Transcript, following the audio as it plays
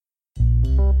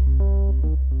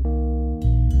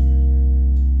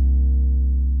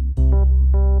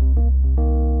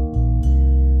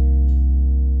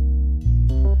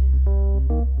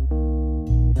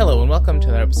Hello and welcome to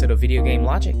another episode of Video Game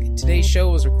Logic. Today's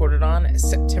show was recorded on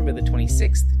September the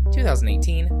 26th,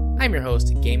 2018. I'm your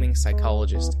host, Gaming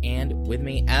Psychologist, and with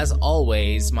me, as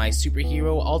always, my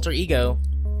superhero alter ego,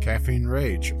 Caffeine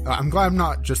Rage. I'm glad I'm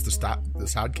not just the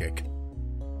sidekick.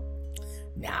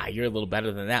 Nah, you're a little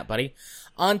better than that, buddy.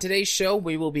 On today's show,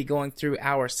 we will be going through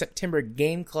our September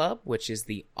Game Club, which is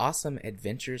the Awesome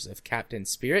Adventures of Captain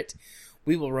Spirit.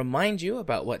 We will remind you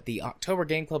about what the October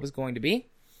Game Club is going to be.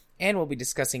 And we'll be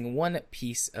discussing one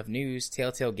piece of news.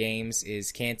 Telltale Games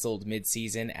is canceled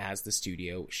mid-season as the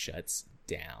studio shuts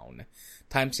down.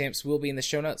 Timestamps will be in the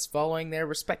show notes following their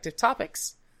respective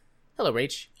topics. Hello,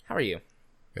 Rach. How are you?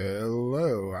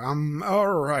 Hello. I'm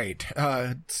alright.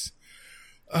 It's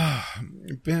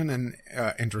been an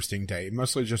interesting day,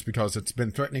 mostly just because it's been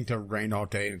threatening to rain all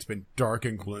day, and it's been dark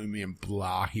and gloomy and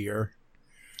blah here.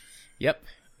 Yep.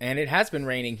 And it has been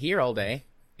raining here all day,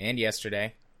 and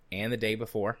yesterday, and the day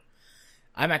before.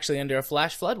 I'm actually under a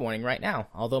flash flood warning right now,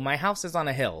 although my house is on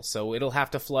a hill, so it'll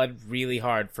have to flood really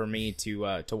hard for me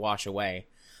to wash away.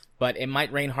 But it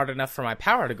might rain hard enough for my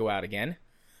power to go out again.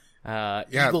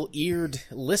 Eagle-eared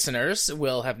listeners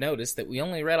will have noticed that we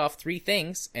only read off 3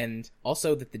 things, and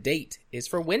also that the date is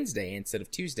for Wednesday instead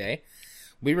of Tuesday.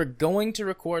 We were going to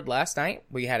record last night.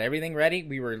 We had everything ready.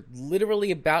 We were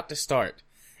literally about to start,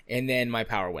 and then my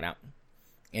power went out.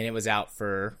 And it was out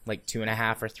for like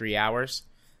 2.5 or 3 hours.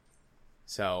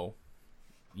 So,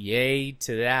 yay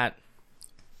to that.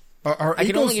 Are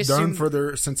eagles done for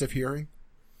their sense of hearing?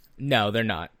 No, they're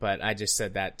not. But I just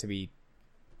said that to be,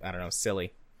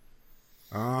 silly.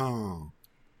 Oh.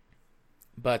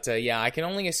 But, I can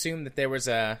only assume that there was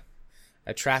a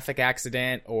traffic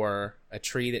accident or a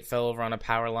tree that fell over on a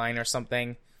power line or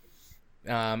something.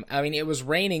 It was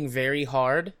raining very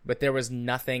hard, but there was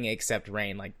nothing except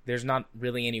rain. Like, there's not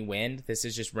really any wind. This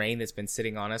is just rain that's been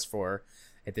sitting on us for,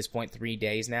 at this point, 3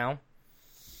 days now.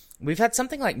 We've had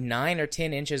something like 9 or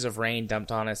 10 inches of rain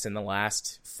dumped on us in the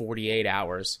last 48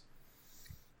 hours.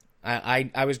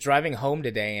 I was driving home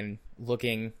today and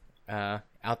looking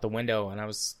out the window, and I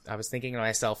was thinking to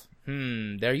myself,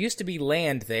 there used to be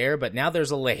land there, but now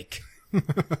there's a lake.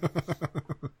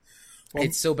 Well,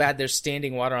 it's so bad there's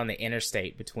standing water on the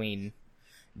interstate between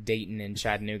Dayton and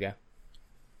Chattanooga.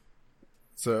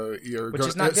 So you're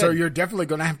definitely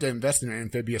going to have to invest in an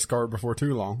amphibious car before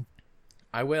too long.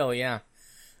 I will, yeah.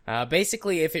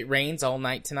 Basically, if it rains all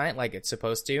night tonight like it's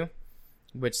supposed to,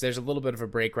 which there's a little bit of a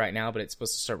break right now, but it's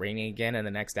supposed to start raining again in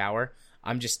the next hour,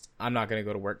 I'm not going to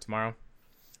go to work tomorrow.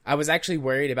 I was actually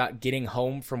worried about getting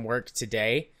home from work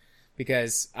today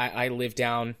because I live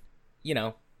down,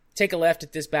 take a left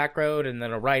at this back road and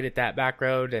then a right at that back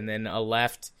road and then a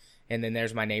left and then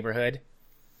there's my neighborhood,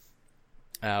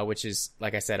 which is,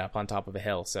 like I said, up on top of a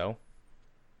hill. So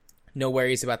no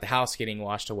worries about the house getting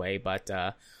washed away, but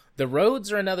the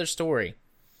roads are another story.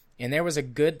 And there was a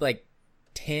good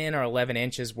 10 or 11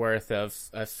 inches worth of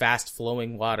fast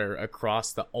flowing water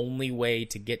across the only way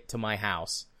to get to my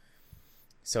house.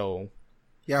 So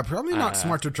yeah, probably not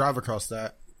smart to drive across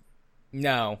that.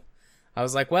 No. I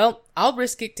was like, well, I'll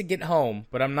risk it to get home,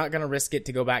 but I'm not going to risk it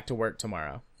to go back to work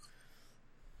tomorrow.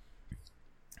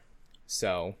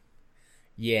 So,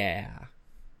 yeah.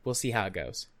 We'll see how it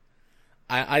goes.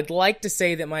 I'd like to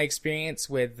say that my experience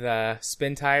with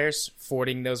spin tires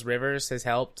fording those rivers has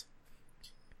helped.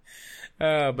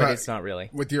 But it's not really.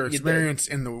 With your experience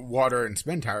in the water and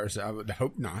spin tires, I would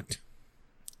hope not.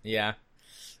 Yeah.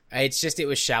 It's just it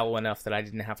was shallow enough that I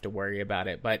didn't have to worry about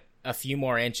it. But a few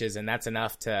more inches, and that's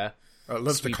enough to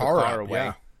lift the car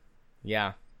away.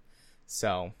 Yeah.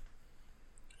 So.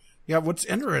 Yeah, what's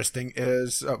interesting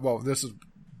is, this has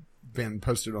been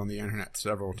posted on the internet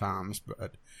several times,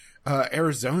 but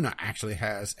Arizona actually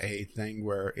has a thing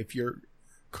where if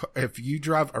you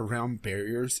drive around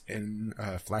barriers in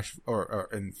flash or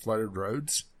in flooded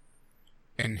roads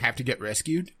and have to get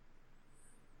rescued,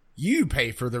 you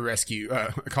pay for the rescue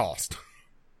cost.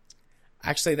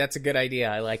 Actually, that's a good idea.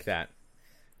 I like that.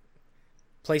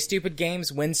 Play stupid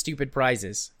games, win stupid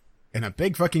prizes. And a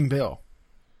big fucking bill.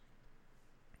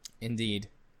 Indeed.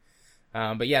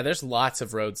 But yeah, there's lots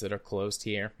of roads that are closed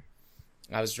here.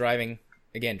 I was driving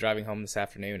home this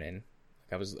afternoon, and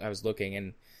I was looking,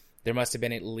 and there must have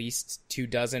been at least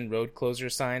 24 road closure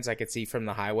signs I could see from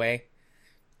the highway.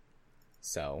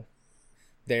 So,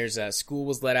 there's school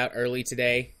was let out early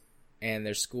today, and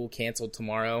there's school canceled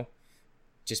tomorrow,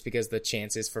 just because the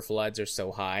chances for floods are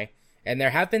so high. And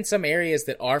there have been some areas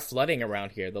that are flooding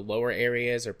around here. The lower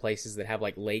areas or places that have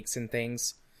like lakes and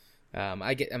things.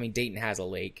 Dayton has a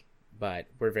lake, but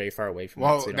we're very far away from it.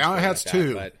 Well, So now it has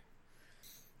two.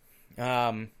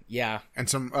 Yeah. And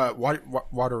some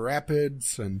water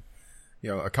rapids and,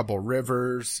 a couple of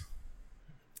rivers.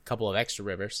 A couple of extra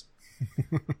rivers.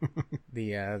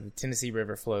 The Tennessee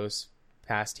River flows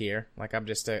past here. Like I'm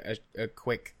just a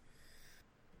quick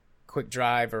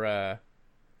drive or a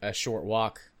short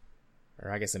walk,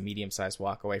 or I guess a medium-sized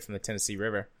walk away from the Tennessee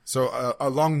River. So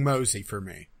along Mosey for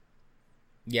me.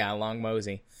 Yeah, along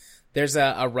Mosey. There's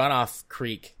a runoff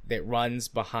creek that runs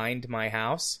behind my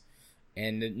house,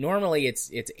 and normally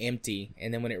it's empty,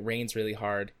 and then when it rains really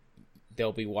hard,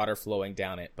 there'll be water flowing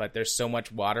down it. But there's so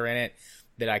much water in it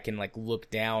that I can like look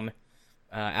down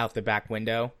out the back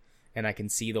window, and I can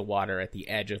see the water at the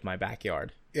edge of my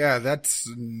backyard. Yeah, that's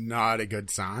not a good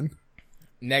sign.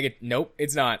 Nope,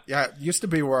 it's not. Yeah, it used to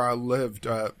be where I lived.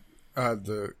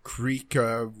 The creek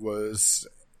was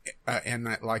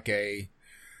in like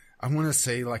I want to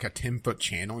say like a 10-foot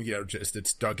channel, just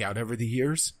it's dug out over the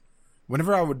years.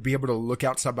 Whenever I would be able to look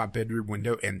outside my bedroom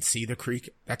window and see the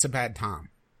creek, that's a bad time.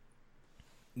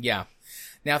 Yeah.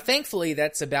 Now, thankfully,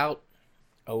 that's about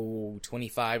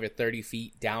 25 or 30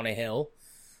 feet down a hill.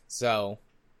 So,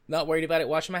 not worried about it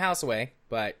washing my house away.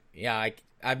 But, yeah,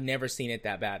 I've never seen it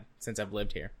that bad since I've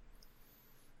lived here.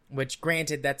 Which,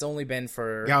 granted, that's only been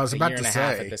for a year and a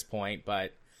half at this point.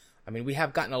 But, I mean, we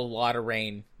have gotten a lot of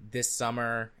rain this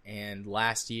summer and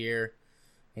last year.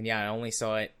 And, yeah, I only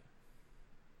saw it,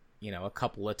 a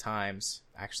couple of times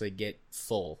actually get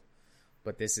full.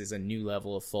 But this is a new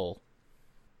level of full.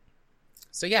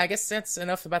 So, yeah, I guess that's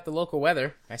enough about the local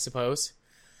weather, I suppose.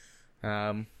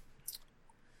 What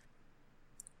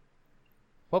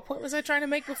point was I trying to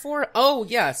make before? Oh,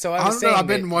 yeah, so I was saying I've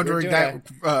been wondering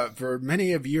that for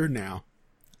many of years now.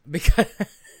 Because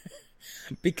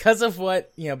of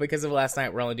last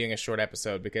night, we're only doing a short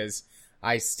episode because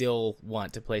I still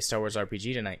want to play Star Wars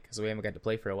RPG tonight because we haven't got to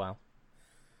play for a while.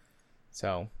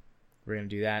 So, we're going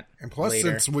to do that And plus,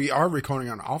 later. Since we are recording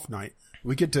on off night,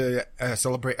 we get to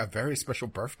celebrate a very special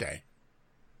birthday.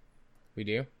 We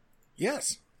do?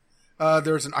 Yes.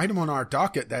 There's an item on our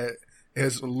docket that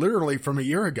is literally from a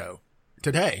year ago.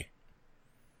 Today.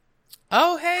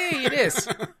 Oh, hey, it is.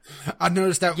 I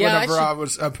noticed that whenever I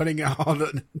was putting all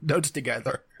the notes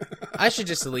together. I should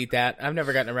just delete that. I've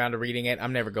never gotten around to reading it.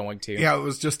 I'm never going to. Yeah, it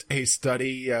was just a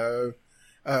study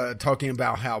talking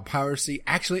about how piracy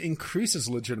actually increases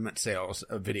legitimate sales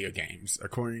of video games,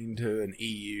 according to an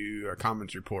EU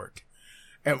Commons report.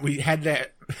 And we had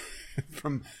that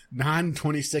from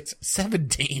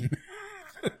 9/26/17.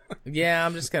 Yeah,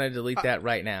 I'm just going to delete that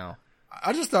right now.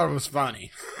 I just thought it was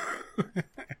funny.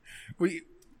 We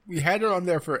had it on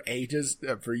there for ages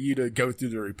for you to go through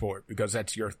the report because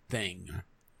that's your thing.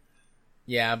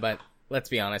 Yeah, but let's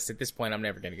be honest. At this point, I'm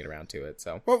never going to get around to it.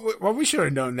 So, well, we should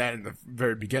have known that in the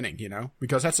very beginning,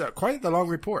 because that's quite the long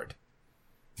report.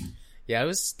 Yeah, it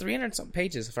was 300-something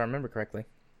pages, if I remember correctly.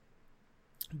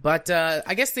 But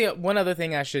I guess the one other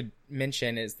thing I should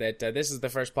mention is that this is the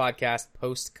first podcast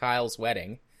post Kyle's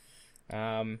wedding.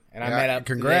 And I met up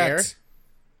congrats. there.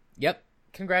 Yep,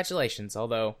 congratulations.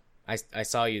 Although I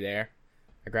saw you there.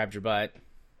 I grabbed your butt.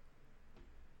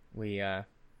 We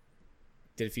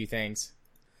did a few things.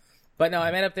 But no,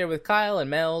 I met up there with Kyle and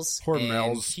Mel's and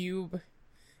Mel's. Cube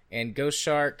and Ghost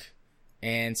Shark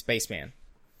and Spaceman.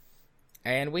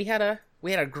 And we had a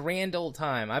grand old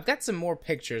time. I've got some more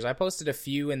pictures. I posted a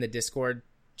few in the Discord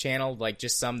channel, like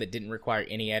just some that didn't require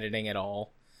any editing at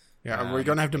all. Yeah, we're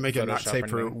going to have to make a not safe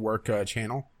for work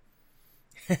channel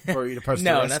for you to post.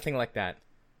 No, nothing like that.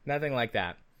 Nothing like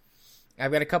that.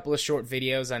 I've got a couple of short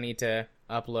videos I need to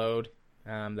upload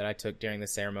that I took during the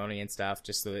ceremony and stuff,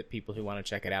 just so that people who want to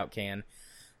check it out can.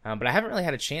 But I haven't really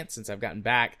had a chance since I've gotten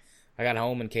back. I got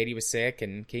home and Katie was sick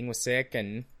and King was sick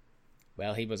and,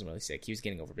 well, he wasn't really sick. He was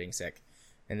getting over being sick.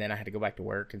 And then I had to go back to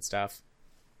work and stuff.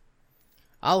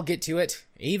 I'll get to it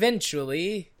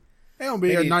eventually. It'll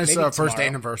be a nice first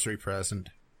anniversary present.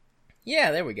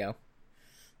 Yeah, there we go.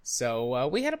 So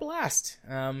we had a blast.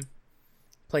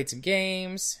 Played some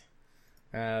games.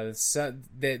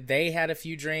 They had a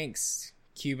few drinks.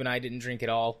 Cube and I didn't drink at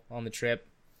all on the trip.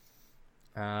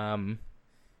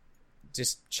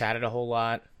 Just chatted a whole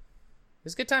lot. It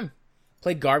was a good time.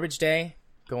 Played Garbage Day,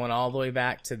 going all the way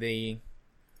back to the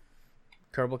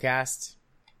Kerbal-Cast.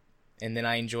 And then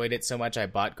I enjoyed it so much I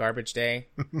bought Garbage Day.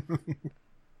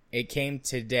 It came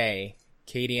today.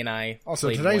 Katie and I also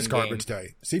today's Garbage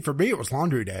Day. See, for me it was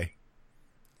Laundry Day.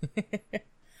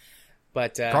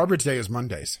 But Garbage Day is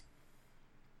Mondays.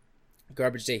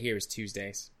 Garbage Day here is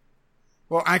Tuesdays.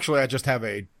 Well, actually, I just have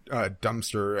a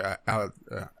dumpster out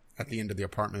at the end of the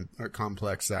apartment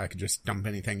complex that I could just dump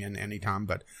anything in anytime.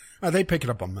 But they pick it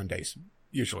up on Mondays,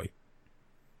 usually.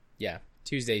 Yeah,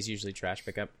 Tuesday's usually trash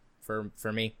pickup for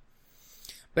me.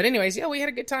 But anyways, yeah, we had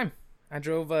a good time. I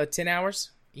drove 10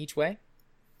 hours each way.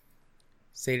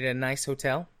 Stayed at a nice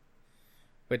hotel.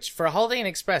 Which, for a Holiday Inn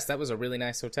Express, that was a really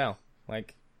nice hotel.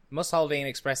 Like, most Holiday Inn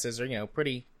Expresses are,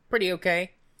 pretty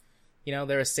okay.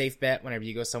 They're a safe bet whenever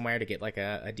you go somewhere to get, like,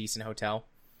 a decent hotel.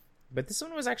 But this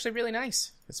one was actually really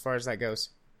nice, as far as that goes.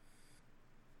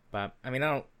 But, I mean, I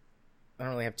don't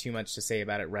really have too much to say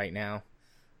about it right now.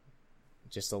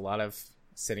 Just a lot of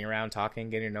sitting around talking,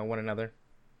 getting to know one another.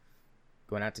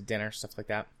 Going out to dinner, stuff like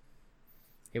that.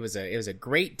 It was a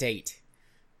great date.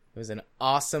 It was an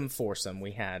awesome foursome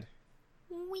we had.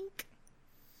 Wink.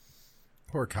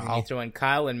 Poor Kyle. And you throw in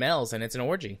Kyle and Mel's, and it's an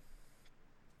orgy.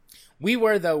 We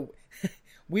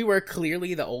were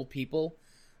clearly the old people.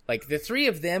 Like, the three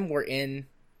of them are in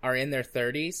their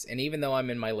 30s, and even though I'm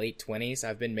in my late 20s,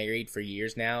 I've been married for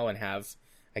years now and have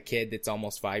a kid that's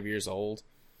almost 5 years old.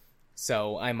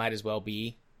 So I might as well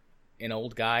be an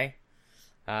old guy.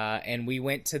 And we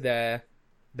went to the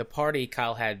party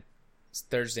Kyle had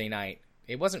Thursday night.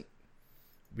 It wasn't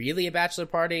really a bachelor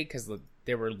party because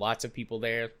there were lots of people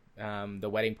there. The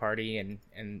wedding party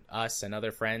and us and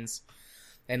other friends.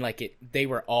 And they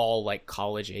were all like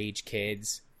college age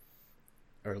kids.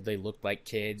 Or they looked like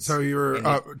kids. So you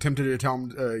were tempted to tell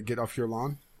them get off your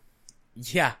lawn?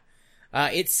 Yeah.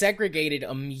 It segregated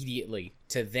immediately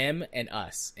to them and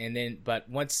us. But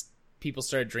once people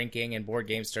started drinking and board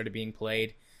games started being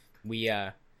played, we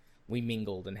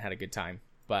mingled and had a good time.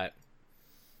 But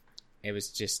it was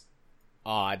just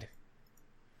odd.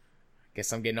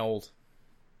 Guess I'm getting old.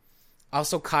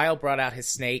 Also, Kyle brought out his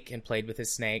snake and played with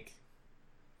his snake.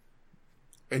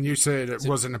 And you said it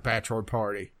wasn't a bachelor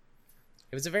party.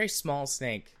 It was a very small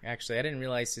snake, actually. I didn't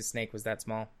realize his snake was that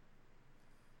small.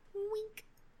 Wink.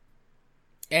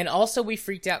 And also, we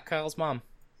freaked out Kyle's mom.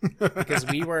 Because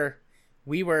we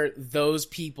were those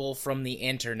people from the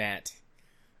internet.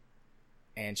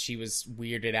 And she was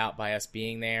weirded out by us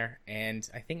being there. And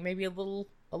I think maybe a little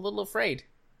afraid.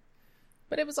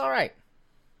 But it was all right.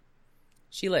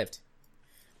 She lived.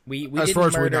 We as didn't far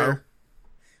as murder. we know.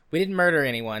 We didn't murder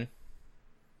anyone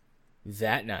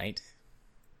that night.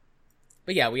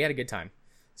 But yeah, we had a good time.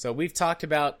 So we've talked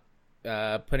about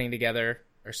putting together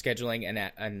or scheduling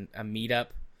a meetup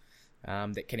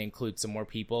that can include some more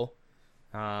people.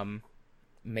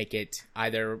 Make it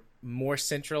either more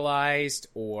centralized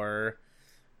or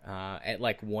at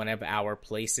like one of our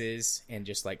places and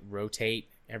just like rotate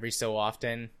every so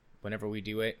often whenever we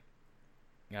do it.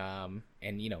 And,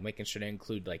 making sure to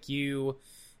include like you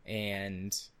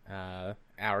and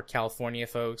our California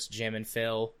folks, Jim and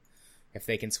Phil, if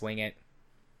they can swing it.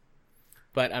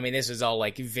 But, I mean, this is all,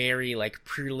 like, very, like,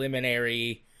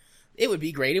 preliminary. It would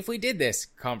be great if we did this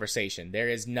conversation. There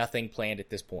is nothing planned at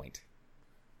this point.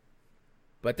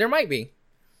 But there might be.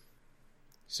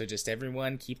 So just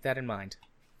everyone keep that in mind.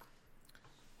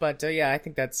 But, yeah, I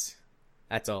think that's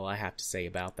all I have to say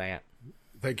about that.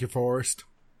 Thank you, Forrest.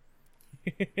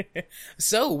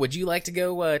 So, would you like to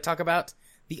go talk about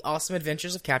the awesome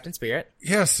adventures of Captain Spirit?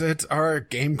 Yes, it's our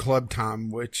game club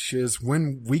time, which is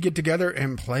when we get together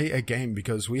and play a game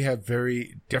because we have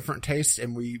very different tastes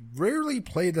and we rarely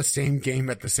play the same game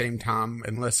at the same time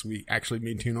unless we actually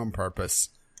mean to on purpose.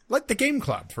 Like the game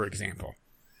club, for example.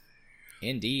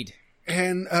 Indeed.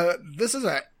 And this is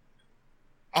a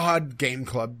odd game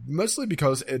club, mostly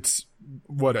because it's,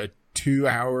 a 2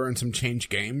 hour and some change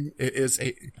game. It is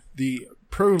the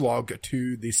prologue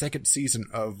to the second season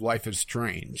of Life is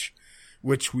Strange,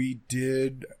 which we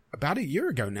did about a year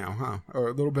ago now, huh? Or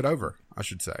a little bit over, I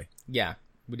should say. Yeah,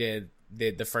 we did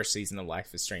the first season of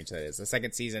Life is Strange. That is, the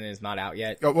second season is not out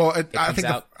yet. Oh, well, I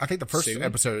think the first soon?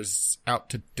 episode is out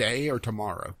today or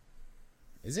tomorrow.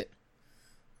 Is it?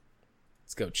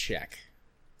 Let's go check.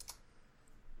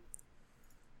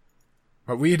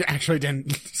 But we actually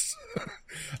didn't.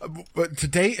 But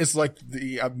today is like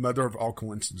the mother of all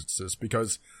coincidences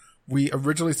because we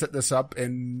originally set this up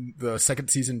and the second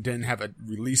season didn't have a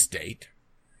release date.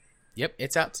 Yep,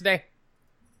 it's out today.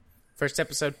 First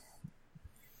episode.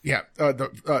 Yeah,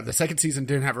 the second season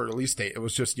didn't have a release date. It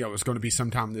was just, it was going to be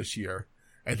sometime this year.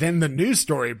 And then the news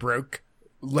story broke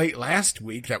late last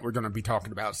week that we're going to be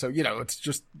talking about. So, it's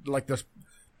just like this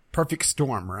perfect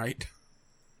storm, right?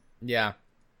 Yeah.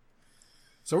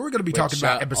 So we're going to be talking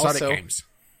about episodic games.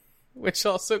 Which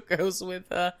also goes with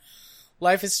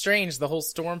Life is Strange, the whole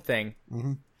storm thing.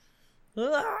 Mm-hmm.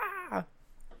 Ah!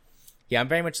 Yeah, I'm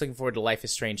very much looking forward to Life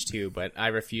is Strange 2, but I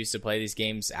refuse to play these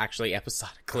games actually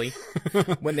episodically.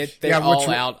 When they're all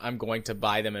out, I'm going to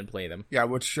buy them and play them. Yeah,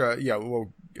 which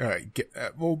we'll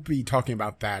be talking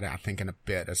about that, I think, in a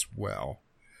bit as well.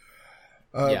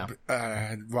 While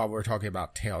we're talking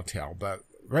about Telltale, but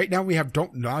right now we have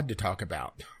Don't Nod to talk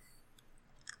about.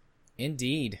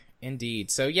 Indeed.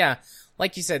 So yeah,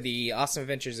 like you said, the Awesome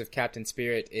Adventures of Captain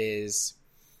Spirit is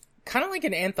kind of like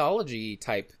an anthology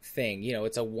type thing. You know,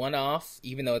 it's a one-off,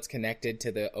 even though it's connected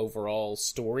to the overall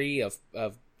story of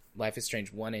Life is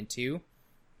Strange 1 and 2.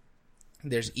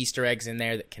 There's Easter eggs in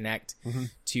there that connect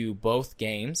to both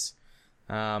games.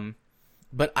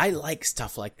 But I like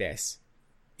stuff like this.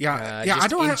 I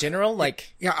don't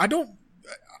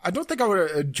think I would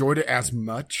have enjoyed it as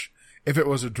much if it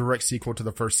was a direct sequel to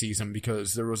the first season,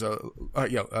 because there was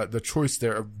the choice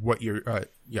there of what your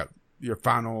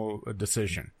final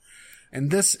decision. And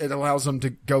this, it allows them to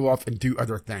go off and do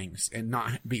other things and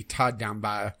not be tied down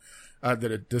by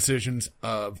the decisions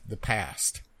of the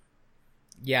past.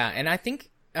 Yeah, and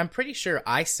I'm pretty sure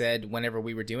I said whenever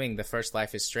we were doing the first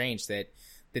Life is Strange that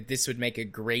this would make a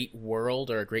great world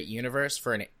or a great universe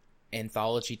for an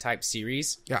anthology type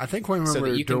series. Yeah, I think when we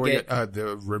were doing it,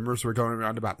 the rumors were going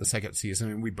around about the second season,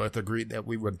 and we both agreed that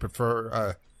we would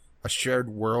prefer a shared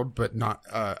world, but not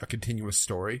a continuous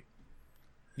story.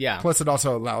 Yeah. Plus, it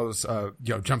also allows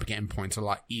jumping in points a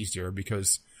lot easier,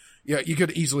 because you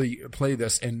could easily play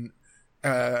this, and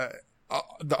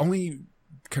the only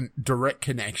direct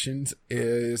connections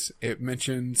is it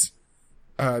mentions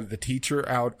the teacher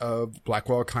out of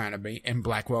Blackwell Academy and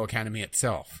Blackwell Academy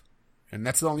itself. And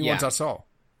that's the only ones I saw.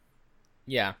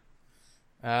 Yeah.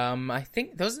 I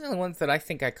think those are the only ones that I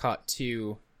think I caught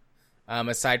too.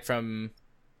 Aside from,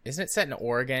 isn't it set in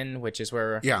Oregon, which is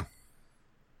where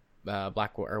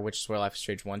which is where Life is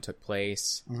Strange 1 took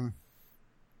place. Mm-hmm.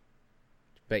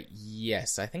 But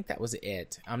yes, I think that was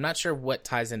it. I'm not sure what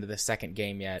ties into the second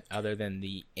game yet, other than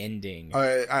the ending.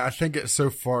 I think so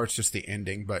far it's just the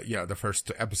ending, but the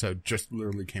first episode just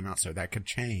literally came out, so that could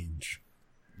change.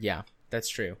 Yeah, that's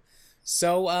true.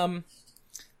 So,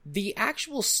 the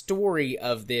actual story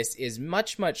of this is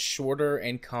much, much shorter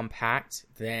and compact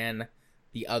than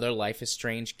the other Life is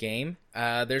Strange game.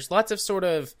 There's lots of sort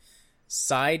of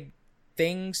side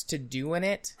things to do in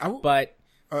it, but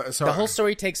the whole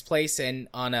story takes place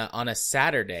on a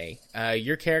Saturday.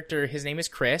 Your character, his name is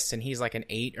Chris, and he's like an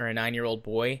 8 or a 9-year-old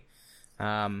boy.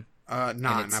 9,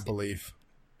 I believe.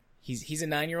 He's a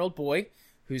 9-year-old boy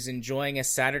who's enjoying a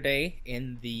Saturday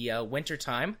in the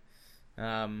wintertime.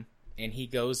 And he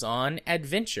goes on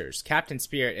adventures. Captain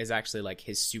Spirit is actually like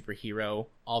his superhero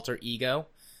alter ego,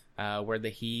 where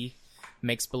he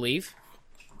makes believe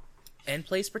and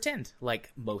plays pretend,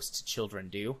 like most children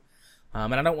do.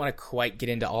 And I don't want to quite get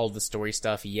into all of the story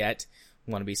stuff yet.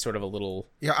 I want to be sort of a little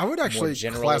I would actually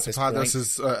classify this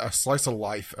as a slice of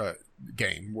life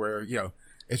game where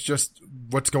it's just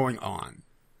what's going on.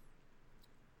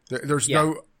 There's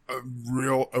no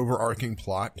real overarching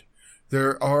plot.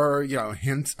 There are,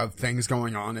 hints of things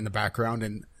going on in the background,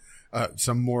 and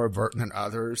some more overt than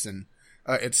others, and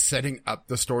it's setting up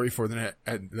the story for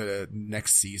the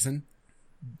next season.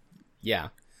 Yeah.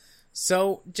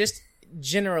 So, just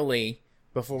generally,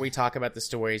 before we talk about the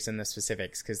stories and the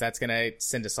specifics, because that's going to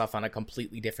send us off on a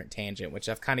completely different tangent, which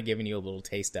I've kind of given you a little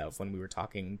taste of when we were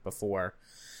talking before.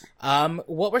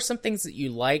 What were some things that you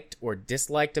liked or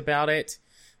disliked about it?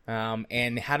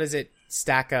 And how does it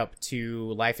stack up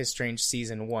to Life is Strange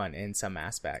Season 1 in some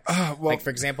aspects? Like, for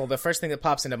example, the first thing that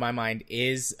pops into my mind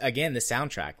is, again, the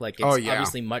soundtrack. Like, it's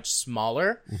obviously much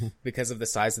smaller because of the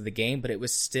size of the game, but it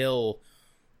was still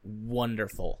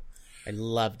wonderful. I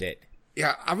loved it.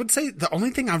 Yeah, I would say the only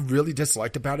thing I really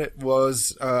disliked about it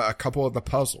was a couple of the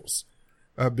puzzles.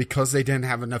 Because they didn't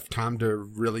have enough time to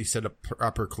really set up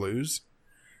proper clues.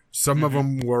 Some of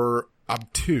them were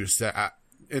obtuse that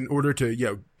in order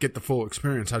to, get the full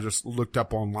experience, I just looked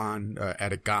up online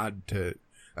at a guide to,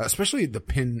 especially the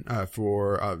pin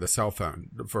for the cell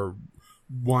phone, for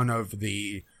one of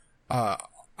the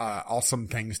awesome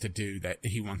things to do that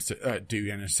he wants to do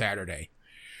in a Saturday.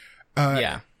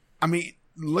 I mean,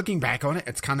 looking back on it,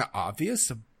 it's kind of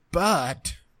obvious,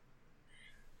 but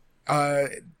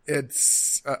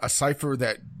it's a cipher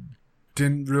that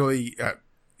didn't really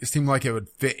seem like it would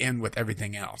fit in with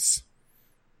everything else.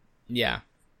 Yeah.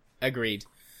 Agreed.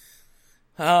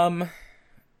 I mean,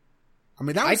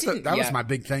 that was my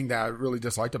big thing that I really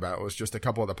disliked about it, was just a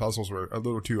couple of the puzzles were a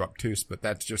little too obtuse, but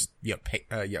that's just, the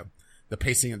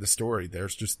pacing of the story.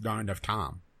 There's just not enough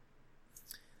time.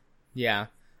 Yeah.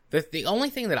 The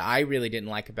only thing that I really didn't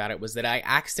like about it was that I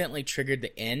accidentally triggered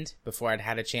the end before I'd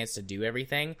had a chance to do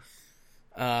everything.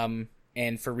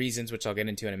 and for reasons which I'll get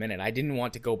into in a minute, I didn't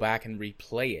want to go back and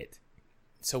replay it.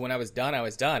 So when I was done,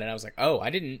 and I was like, oh, I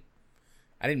didn't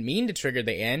mean to trigger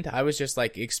the end. I was just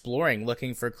like exploring,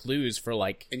 looking for clues for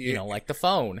like, like the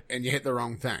phone. And you hit the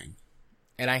wrong thing.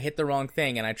 And I hit the wrong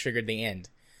thing, and I triggered the end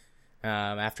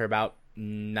after about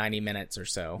 90 minutes or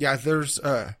so. Yeah, there's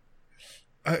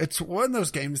it's one of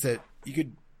those games that you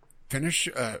could finish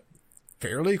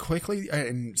fairly quickly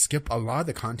and skip a lot of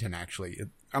the content. Actually,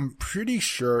 I'm pretty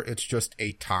sure it's just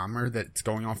a timer that's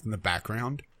going off in the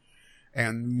background,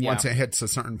 and once it hits a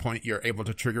certain point, you're able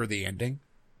to trigger the ending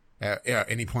at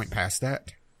any point past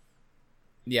that.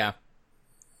 Yeah.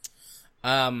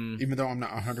 Even though I'm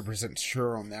not 100%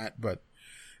 sure on that, but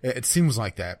it seems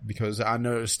like that, because I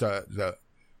noticed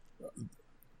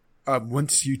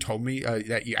once you told me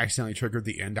that you accidentally triggered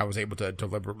the end, I was able to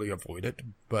deliberately avoid it.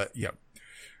 But yeah,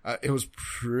 it was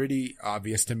pretty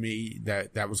obvious to me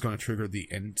that that was going to trigger the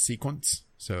end sequence,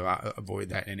 so I avoid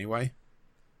that anyway.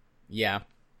 Yeah.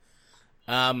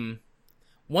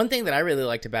 One thing that I really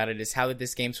liked about it is how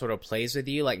this game sort of plays with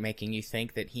you, like making you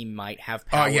think that he might have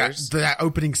powers. Oh yeah, that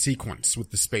opening sequence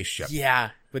with the spaceship.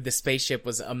 Yeah, with the spaceship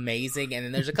was amazing. And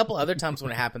then there's a couple other times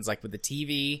when it happens, like with the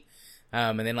TV,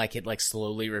 and then like it like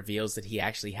slowly reveals that he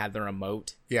actually had the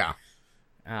remote. Yeah.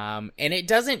 And it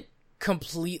doesn't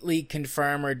completely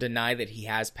confirm or deny that he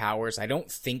has powers. I don't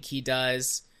think he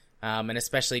does. And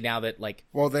especially now that like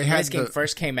when this game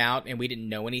first came out and we didn't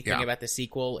know anything about the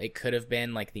sequel, it could have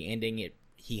been like the ending.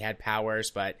 He had powers,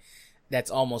 but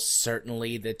that's almost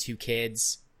certainly the other two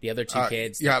kids. Yeah, that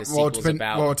the sequel's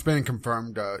about. Well, it's been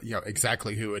confirmed,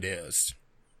 exactly who it is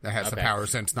that has the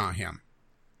powers, and it's not him.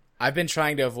 I've been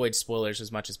trying to avoid spoilers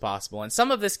as much as possible, and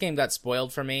some of this game got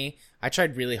spoiled for me. I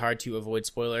tried really hard to avoid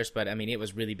spoilers, but I mean, it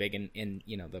was really big in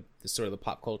the sort of the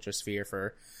pop culture sphere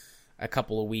for a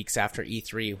couple of weeks after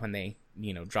E3 when they,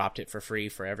 dropped it for free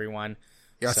for everyone.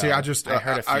 Yeah, so see, I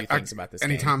heard a few things about this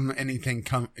anytime game. anything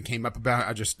came up about it,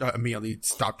 I just immediately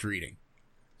stopped reading.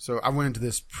 So I went into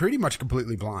this pretty much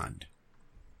completely blind.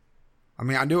 I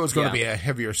mean, I knew it was going to be a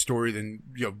heavier story than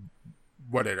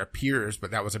what it appears,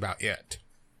 but that was about it.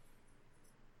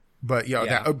 But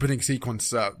that opening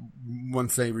sequence,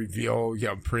 once they reveal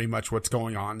pretty much what's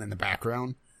going on in the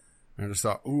background, I just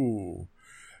thought, ooh,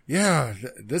 yeah,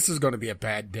 this is going to be a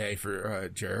bad day for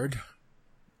Jared.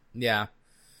 Yeah.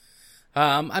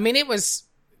 I mean, it was.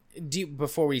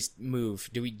 Before we move,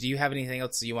 do you have anything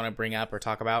else you want to bring up or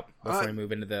talk about before we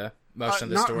move into the motion of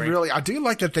the story? Not really. I do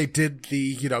like that they did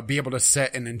the be able to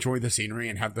sit and enjoy the scenery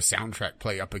and have the soundtrack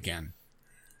play up again.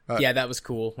 Yeah, that was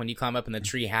cool. When you climb up in the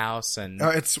tree house, and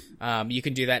you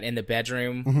can do that in the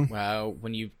bedroom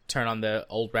when you turn on the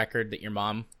old record that your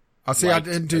mom. I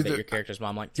didn't do your character's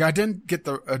mom liked. Yeah, I didn't get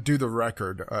do the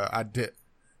record. I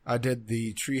did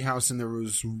the treehouse, and there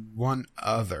was one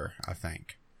other, I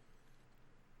think.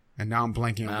 And now I'm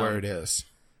blanking on where it is.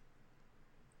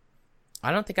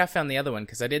 I don't think I found the other one,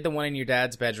 because I did the one in your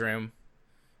dad's bedroom,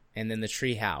 and then the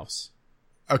treehouse.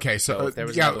 Okay, so it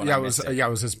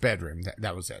was his bedroom.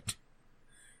 That was it.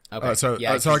 Okay, so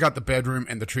I got the bedroom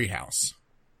and the treehouse.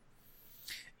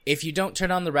 If you don't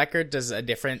turn on the record, does a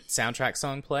different soundtrack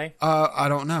song play? I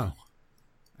don't know.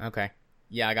 Okay.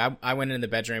 Yeah, I went in the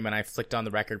bedroom and I flicked on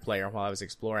the record player while I was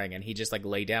exploring, and he just like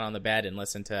lay down on the bed and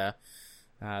listened to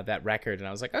that record, and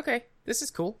I was like, okay, this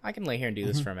is cool. I can lay here and do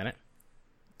this for a minute.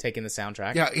 Taking the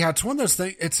soundtrack. Yeah, it's one of those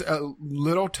things. It's a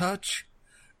little touch,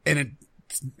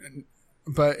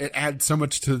 but it adds so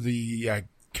much to the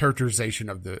characterization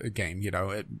of the game.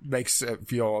 It makes it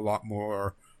feel a lot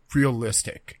more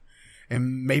realistic.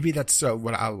 And maybe that's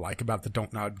what I like about the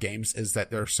Don't Nod games, is that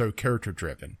they're so character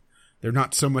driven. They're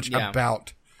not so much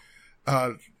about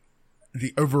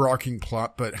the overarching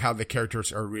plot, but how the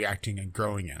characters are reacting and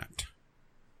growing in it.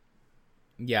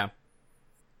 Yeah.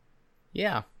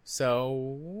 Yeah.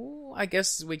 So I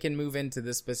guess we can move into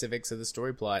the specifics of the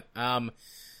story plot.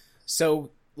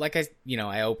 So like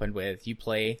I opened with, you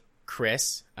play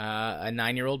Chris, a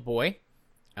 9-year-old boy,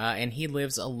 and he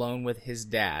lives alone with his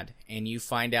dad. And you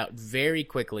find out very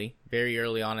quickly, very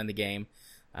early on in the game,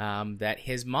 that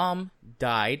his mom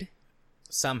died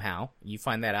somehow. You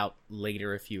find that out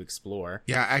later if you explore.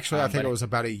 Yeah, actually, I think it was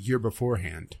about a year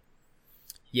beforehand.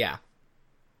 Yeah.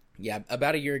 Yeah,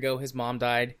 about a year ago, his mom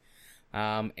died,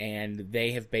 and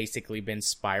they have basically been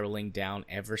spiraling down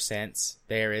ever since.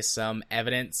 There is some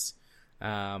evidence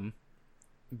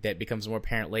that becomes more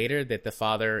apparent later that the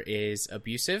father is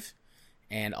abusive,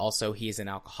 and also he is an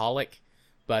alcoholic,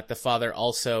 but the father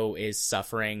also is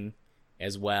suffering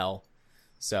as well.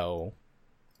 So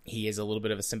he is a little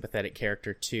bit of a sympathetic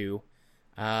character too.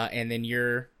 And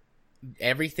then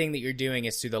everything that you're doing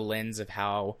is through the lens of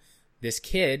how this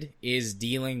kid is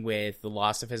dealing with the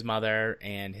loss of his mother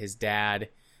and his dad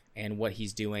and what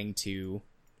he's doing to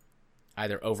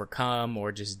either overcome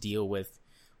or just deal with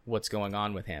what's going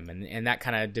on with him. And that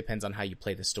kind of depends on how you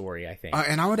play the story, I think.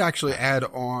 And I would actually add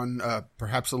on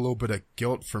perhaps a little bit of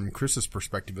guilt from Chris's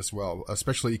perspective as well,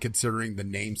 especially considering the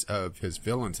names of his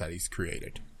villains that he's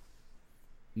created.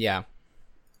 Yeah.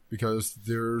 Because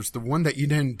there's the one that you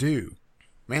didn't do,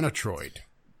 Manatroid.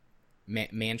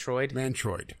 Mantroid?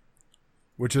 Mantroid.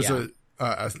 Which is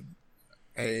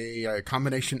a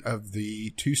combination of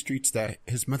the two streets that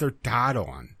his mother died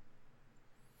on.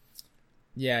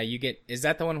 Yeah, is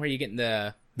that the one where you get in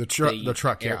the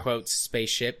truck, air quotes,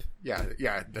 spaceship?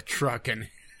 Yeah, the truck and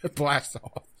it blasts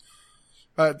off.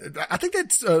 I think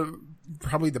that's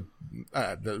probably the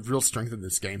real strength of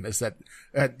this game is that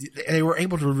they were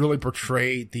able to really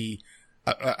portray the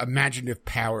imaginative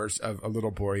powers of a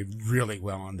little boy really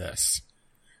well on this.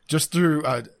 Just through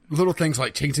little things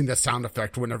like changing the sound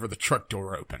effect whenever the truck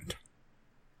door opened.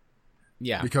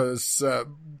 Yeah. Because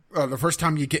the first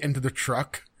time you get into the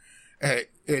truck,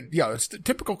 it's the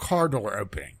typical car door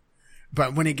opening.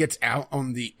 But when it gets out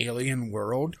on the alien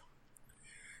world,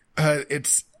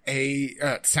 it's a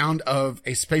sound of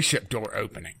a spaceship door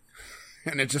opening.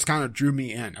 And it just kind of drew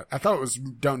me in. I thought it was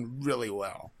done really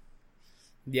well.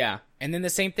 Yeah. And then the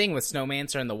same thing with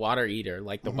Snowmancer and the Water Eater.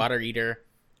 Like the Water Eater,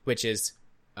 which is...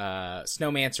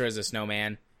 Snowmancer is a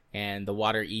snowman, and the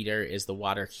Water Eater is the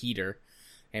water heater.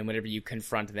 And whenever you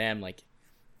confront them, like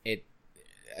it,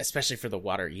 especially for the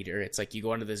Water Eater, it's like you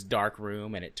go into this dark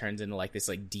room and it turns into like this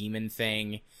like demon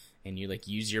thing, and you like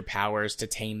use your powers to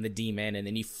tame the demon, and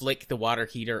then you flick the water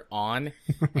heater on,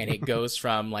 and it goes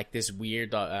from like this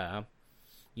weird,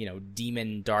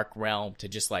 demon dark realm to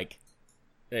just like,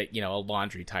 a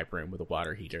laundry type room with a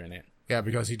water heater in it. Yeah,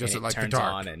 because he doesn't like the dark.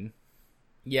 Turns on and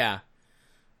yeah.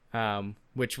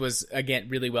 Which was, again,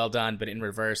 really well done, but in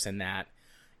reverse in that.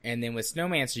 And then with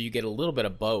Snowmancer, you get a little bit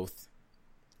of both,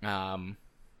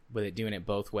 with it doing it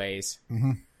both ways.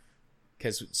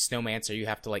 Because Snowmancer, you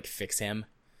have to, like, fix him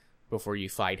before you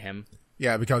fight him.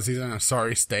 Yeah, because he's in a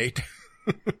sorry state.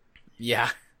 Yeah.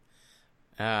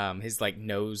 His, like,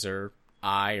 nose or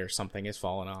eye or something has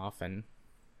fallen off. And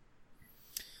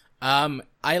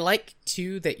I like,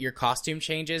 too, that your costume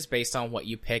changes based on what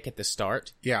you pick at the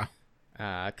start. Yeah.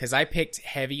 Because I picked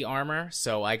heavy armor,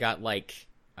 so I got, like,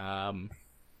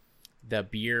 the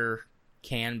beer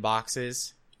can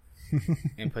boxes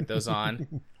and put those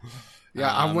on.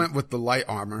 Yeah, I went with the light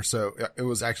armor, so it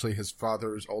was actually his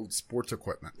father's old sports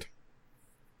equipment.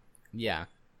 Yeah.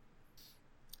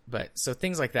 But, so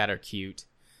things like that are cute.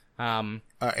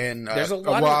 There's a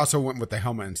lot I also went with the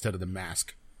helmet instead of the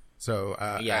mask. So,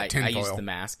 I used the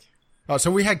mask. Oh, so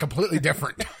we had completely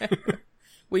different...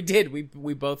 We did.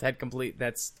 We both had complete.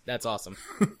 That's awesome.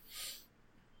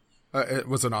 It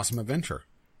was an awesome adventure.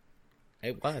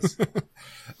 It was.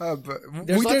 But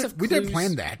we didn't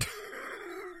plan that.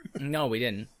 No, we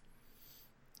didn't.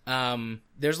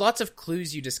 There's lots of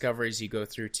clues you discover as you go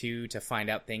through too to find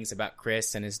out things about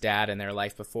Chris and his dad and their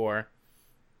life before,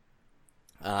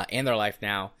 and their life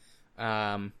now.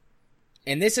 And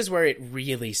this is where it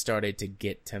really started to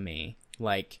get to me.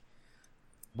 Like,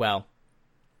 well.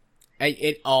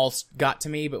 It all got to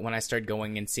me, but when I started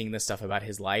going and seeing this stuff about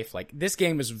his life, like, this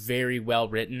game is very well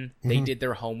written. They did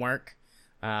their homework,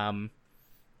 and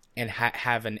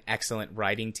have an excellent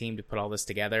writing team to put all this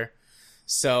together.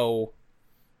 So,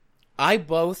 I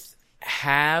both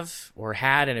have or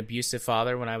had an abusive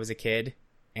father when I was a kid,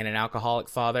 and an alcoholic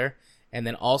father, and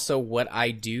then also what I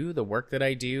do, the work that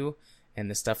I do, and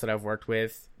the stuff that I've worked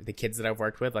with, the kids that I've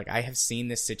worked with. Like, I have seen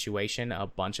this situation a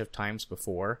bunch of times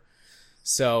before.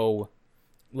 So,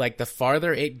 like, the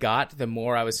farther it got, the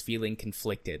more I was feeling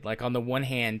conflicted. Like, on the one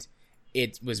hand,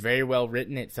 it was very well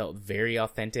written. It felt very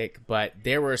authentic. But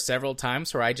there were several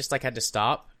times where I just, like, had to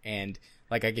stop. And,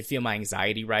 like, I could feel my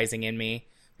anxiety rising in me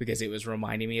because it was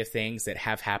reminding me of things that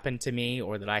have happened to me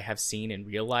or that I have seen in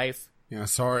real life. Yeah,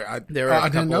 sorry. I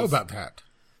didn't know about that.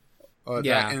 I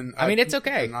mean, it's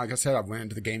okay. And like I said, I went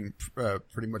into the game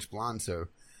pretty much blind, so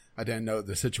I didn't know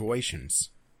the situations.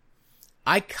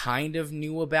 I kind of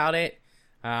knew about it,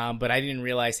 but I didn't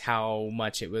realize how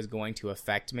much it was going to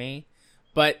affect me.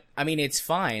 But, I mean, it's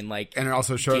fine. Like, and it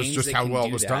also shows just how well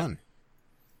it was done.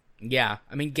 Yeah.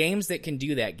 I mean, games that can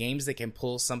do that, games that can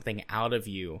pull something out of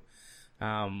you,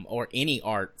 or any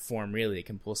art form, really, that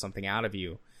can pull something out of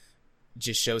you,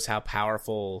 just shows how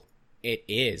powerful it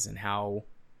is and how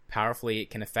powerfully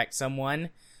it can affect someone.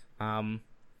 And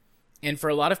for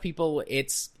a lot of people,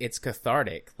 it's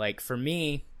cathartic. Like, for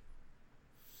me...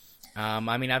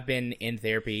 I mean, I've been in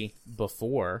therapy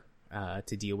before,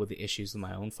 to deal with the issues with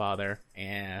my own father,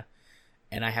 and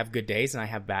I have good days and I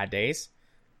have bad days,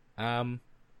 and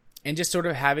just sort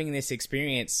of having this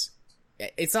experience.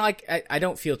 It's not like I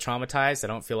don't feel traumatized. I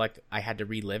don't feel like I had to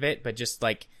relive it, but just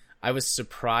like I was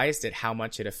surprised at how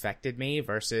much it affected me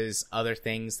versus other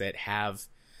things that have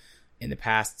in the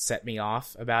past set me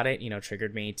off about it,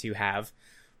 triggered me to have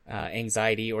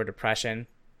anxiety or depression.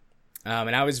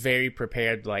 And I was very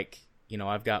prepared, like,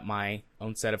 I've got my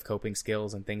own set of coping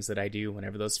skills and things that I do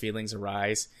whenever those feelings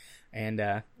arise. And,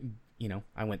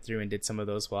 I went through and did some of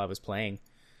those while I was playing.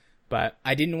 But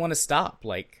I didn't want to stop.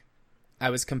 Like, I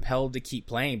was compelled to keep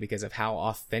playing because of how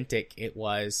authentic it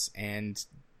was and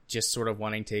just sort of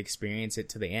wanting to experience it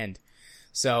to the end.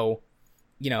 So,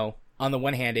 on the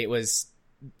one hand, it was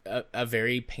a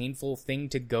very painful thing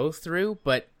to go through,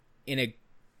 but in a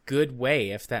good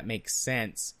way, if that makes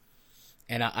sense.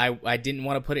 And I didn't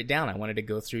want to put it down. I wanted to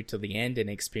go through till the end and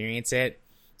experience it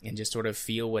and just sort of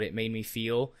feel what it made me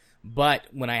feel. But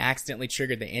when I accidentally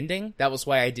triggered the ending, that was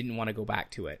why I didn't want to go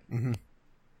back to it. Mm-hmm.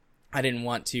 I didn't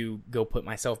want to go put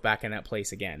myself back in that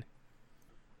place again.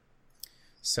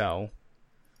 So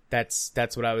that's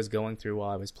what I was going through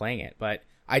while I was playing it. But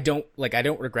I don't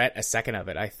regret a second of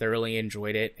it. I thoroughly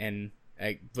enjoyed it, and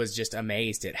I was just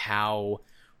amazed at how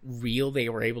real they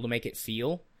were able to make it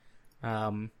feel.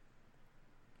 For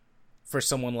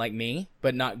someone like me,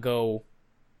 but not go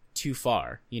too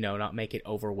far, not make it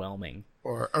overwhelming.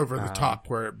 Or over the top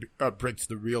where it breaks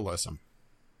the realism.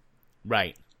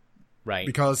 Right.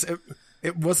 Because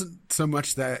it wasn't so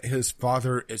much that his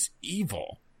father is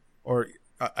evil or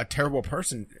a terrible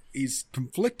person. He's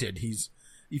conflicted.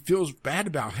 He feels bad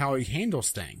about how he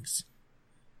handles things.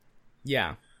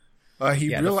 Yeah.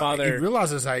 He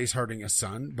realizes that he's hurting his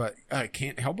son, but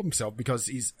can't help himself because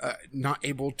he's not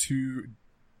able to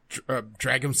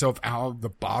drag himself out of the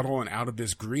bottle and out of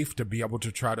his grief to be able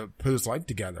to try to put his life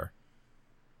together.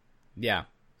 Yeah.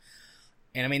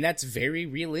 And I mean, that's very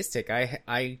realistic.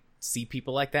 I see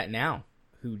people like that now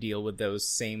who deal with those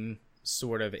same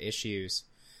sort of issues.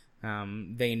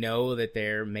 They know that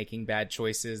they're making bad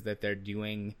choices, that they're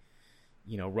doing,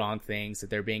 wrong things, that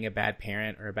they're being a bad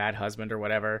parent or a bad husband or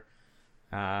whatever.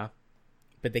 But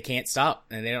they can't stop,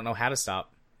 and they don't know how to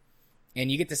stop. And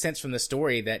you get the sense from the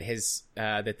story that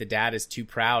that the dad is too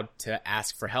proud to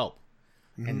ask for help.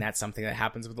 Mm-hmm. And that's something that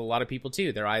happens with a lot of people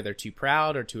too. They're either too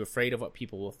proud or too afraid of what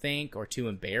people will think or too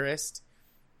embarrassed,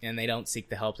 and they don't seek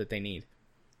the help that they need.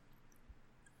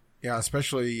 Yeah,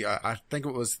 especially, I think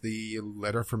it was the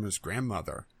letter from his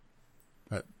grandmother.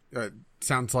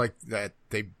 Sounds like that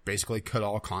they basically cut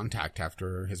all contact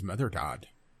after his mother died.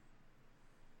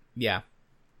 Yeah.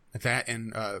 That,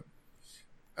 and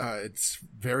it's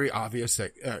very obvious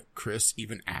that Chris,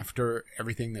 even after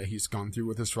everything that he's gone through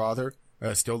with his father,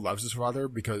 still loves his father,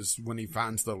 because when he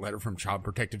finds the letter from Child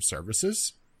Protective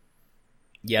Services,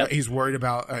 he's worried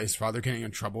about his father getting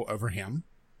in trouble over him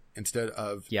instead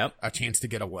of a chance to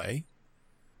get away.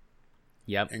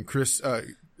 And Chris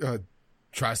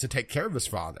tries to take care of his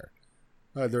father.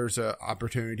 There's an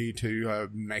opportunity to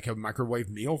make a microwave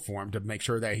meal for him to make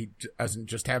sure that he doesn't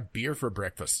just have beer for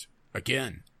breakfast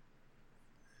again.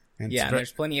 And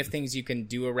there's plenty of things you can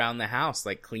do around the house,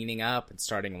 like cleaning up and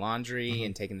starting laundry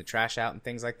and taking the trash out and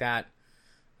things like that.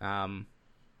 Now,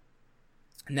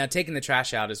 taking the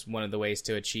trash out is one of the ways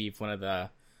to achieve one of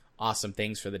the awesome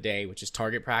things for the day, which is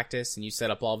target practice. And you set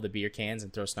up all of the beer cans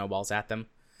and throw snowballs at them.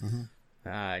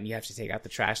 And you have to take out the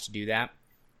trash to do that.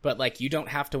 But, like, you don't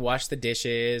have to wash the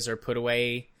dishes or put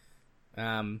away,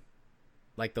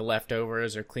 like, the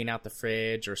leftovers or clean out the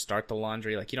fridge or start the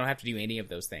laundry. Like, you don't have to do any of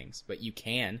those things, but you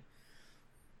can.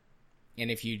 And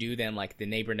if you do, then, like, the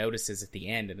neighbor notices at the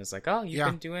end and is like, oh, you've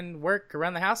been doing work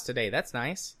around the house today. That's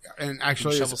nice. And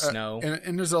actually, shovel snow.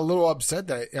 And there's a little upset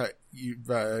that you've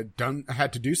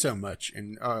had to do so much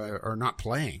and are not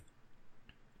playing.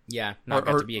 Yeah, not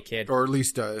got to be a kid. Or at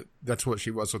least that's what she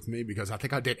was with me, because I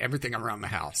think I did everything around the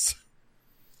house.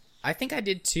 I think I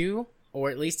did too, or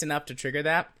at least enough to trigger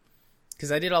that.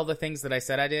 Because I did all the things that I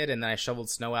said I did, and then I shoveled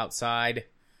snow outside.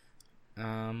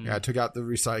 I took out the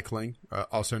recycling,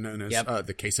 also known as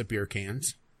the case of beer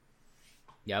cans.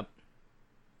 Yeah,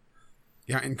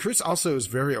 and Chris also is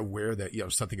very aware that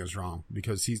something is wrong,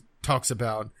 because he talks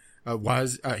about why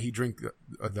he drink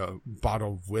the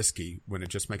bottle of whiskey when it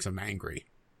just makes him angry.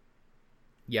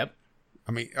 Yep.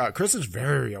 I mean, Chris is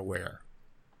very aware.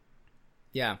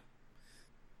 Yeah.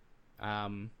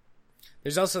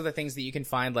 There's also the things that you can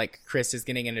find, like Chris is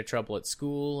getting into trouble at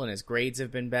school and his grades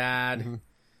have been bad.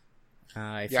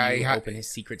 If you open his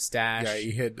secret stash. Yeah,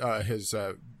 he hid his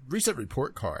recent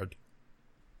report card.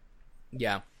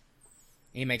 Yeah.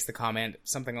 he makes the comment,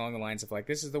 something along the lines of like,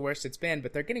 "This is the worst it's been,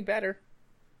 but they're getting better."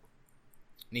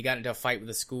 And he got into a fight with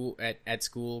the school at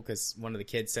school because one of the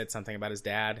kids said something about his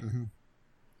dad. Mm-hmm.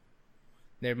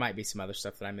 There might be some other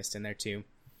stuff that I missed in there too.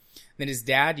 Then his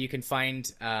dad, you can find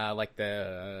like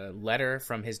the letter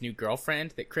from his new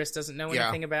girlfriend that Chris doesn't know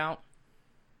anything about.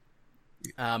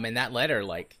 And that letter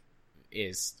like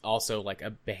is also like a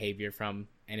behavior from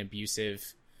an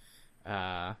abusive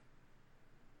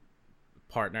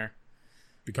partner.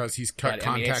 Because he's cut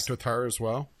contact with her as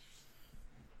well?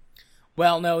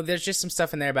 Well, no, there's just some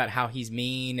stuff in there about how he's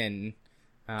mean and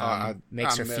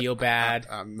makes her feel bad.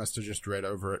 I must have just read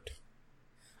over it.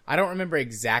 I don't remember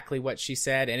exactly what she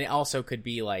said, and it also could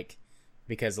be like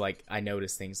because like I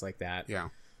noticed things like that. Yeah.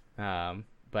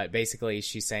 But basically,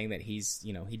 she's saying that he's,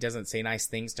 you know, he doesn't say nice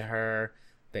things to her,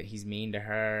 that he's mean to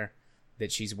her, that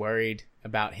she's worried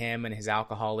about him and his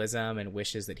alcoholism, and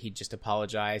wishes that he'd just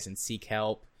apologize and seek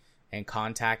help and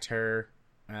contact her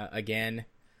again.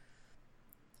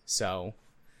 So,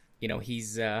 you know,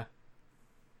 he's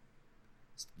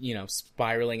you know,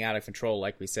 spiraling out of control,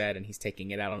 like we said, and he's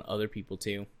taking it out on other people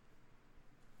too.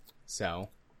 So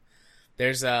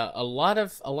there's a lot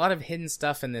of hidden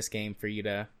stuff in this game for you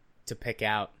to pick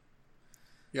out.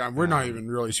 Yeah, we're not even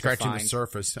really scratching the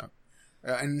surface.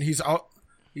 And he's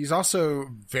also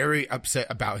very upset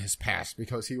about his past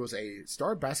because he was a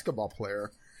star basketball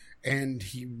player and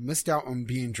he missed out on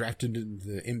being drafted into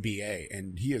the NBA,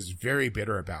 and he is very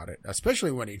bitter about it,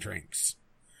 especially when he drinks.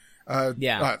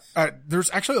 There's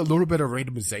actually a little bit of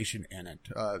randomization in it,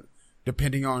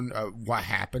 depending on what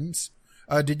happens.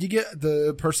 Did you get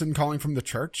the person calling from the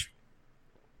church?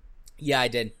 Yeah, I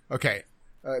did. Okay.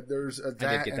 There's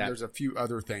that, and there's a few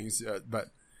other things,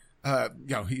 but you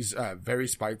know, he's very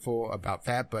spiteful about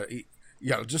that. But he, you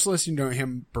know, just listening to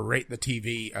him berate the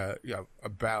TV, you know,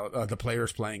 about the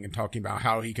players playing and talking about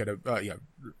how he could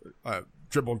have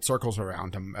dribbled circles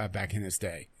around him back in his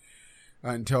day.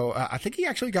 Until I think he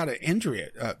actually got an injury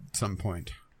at some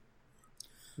point.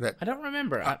 I don't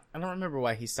remember. I don't remember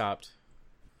why he stopped.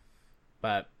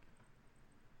 But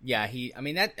yeah,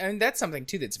 that's something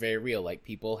too that's very real. Like,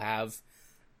 people have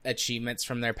achievements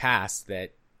from their past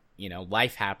that, you know,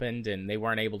 life happened and they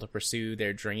weren't able to pursue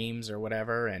their dreams or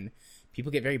whatever, and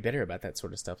people get very bitter about that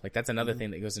sort of stuff. Like, that's another thing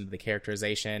that goes into the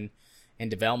characterization and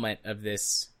development of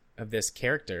this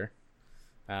character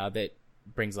that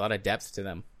brings a lot of depth to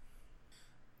them.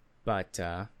 But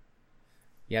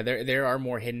yeah, there are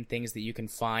more hidden things that you can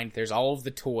find. There's all of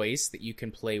the toys that you can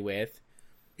play with.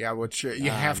 Yeah, which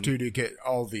you have to get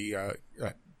all the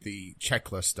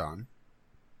checklist done.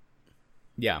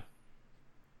 Yeah.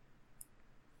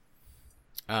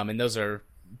 And those are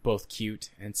both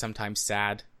cute and sometimes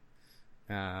sad.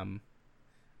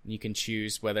 You can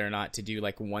choose whether or not to do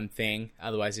like one thing.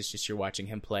 Otherwise, it's just you're watching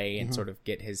him play and sort of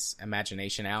get his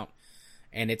imagination out.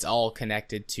 And it's all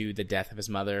connected to the death of his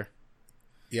mother.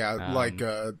 Yeah, like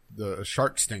the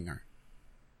shark stinger.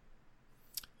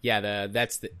 Yeah,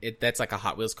 that's like a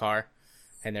Hot Wheels car,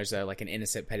 and there's like an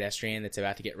innocent pedestrian that's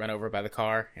about to get run over by the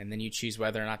car, and then you choose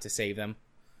whether or not to save them.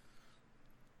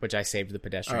 Which I saved the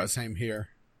pedestrian. Same here.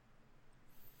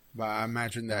 But I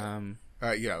imagine that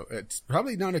you know, it's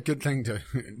probably not a good thing to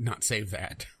not save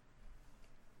that.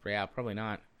 Yeah, probably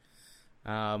not.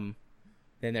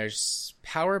 Then there's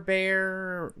Power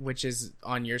Bear, which is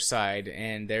on your side,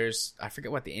 and there's, I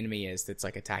forget what the enemy is that's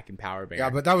like attacking Power Bear. Yeah,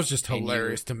 but that was just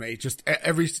hilarious to me. Just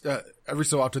every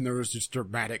so often there was just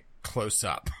dramatic close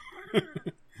up, and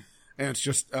it's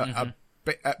just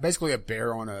basically a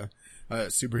bear on a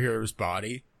superhero's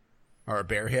body or a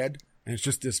bear head, and it's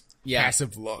just this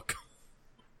passive look.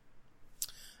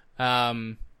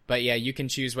 But yeah, you can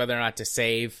choose whether or not to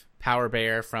save Power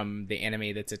Bear from the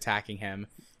enemy that's attacking him.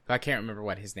 I can't remember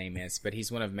what his name is, but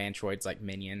he's one of Mantroid's like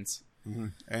minions. Mm-hmm.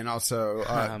 And also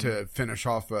to finish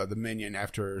off the minion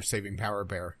after saving Power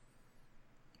Bear.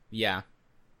 Yeah.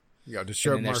 Yeah, to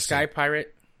show mercy. There's Sky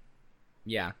Pirate.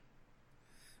 Yeah.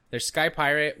 There's Sky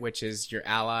Pirate, which is your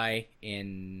ally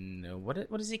in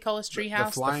what does he call his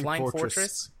treehouse? The Flying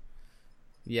Fortress.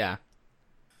 Yeah.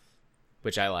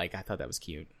 Which I like. I thought that was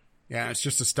cute. Yeah, it's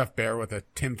just a stuffed bear with a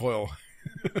tinfoil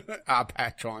eye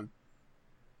patch on.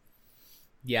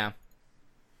 Yeah.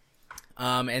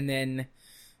 And then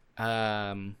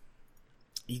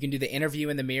you can do the interview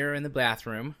in the mirror in the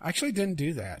bathroom. I actually didn't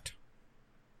do that.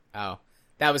 Oh,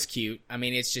 that was cute. I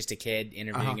mean, it's just a kid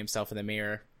interviewing himself in the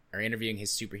mirror, or interviewing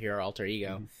his superhero alter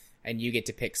ego, and you get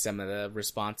to pick some of the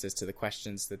responses to the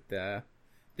questions that the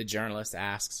journalist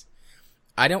asks.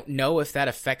 I don't know if that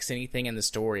affects anything in the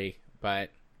story,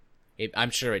 but I'm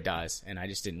sure it does, and I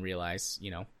just didn't realize, you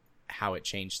know, how it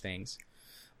changed things.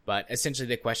 But essentially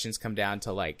the questions come down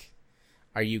to like,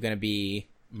 are you going to be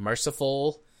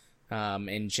merciful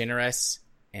and generous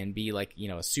and be like, you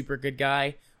know, a super good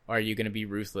guy? Or are you going to be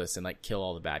ruthless and like kill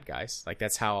all the bad guys? Like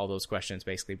that's how all those questions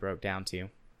basically broke down to.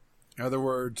 In other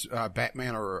words,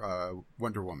 Batman or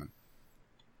Wonder Woman.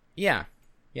 Yeah.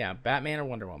 Yeah, Batman or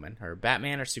Wonder Woman, or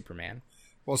Batman or Superman.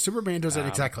 Well, Superman doesn't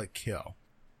exactly kill.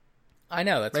 I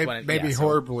know, that's maybe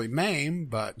horribly maim,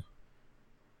 but...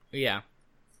 Yeah.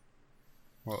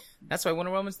 Well, that's why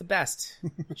Wonder Woman's the best.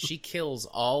 She kills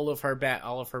all of her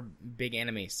big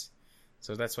enemies.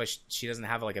 So that's why she doesn't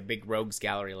have like a big rogues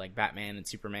gallery like Batman and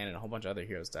Superman and a whole bunch of other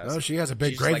heroes does. Oh, she has a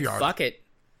big graveyard. Like, fuck it.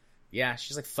 Yeah,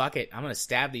 she's like, fuck it. I'm going to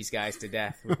stab these guys to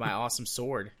death with my awesome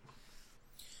sword.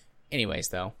 Anyways,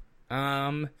 though.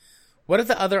 What are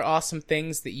the other awesome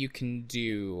things that you can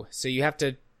do? So you have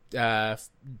to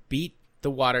beat the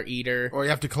Water Eater. Or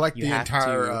you have to collect the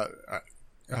entire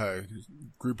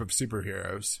group of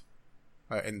superheroes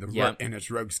in its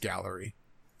rogues gallery.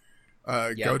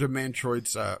 Go to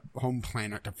Mantroid's home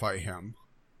planet to fight him.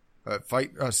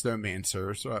 Fight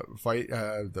Snowmancers. Fight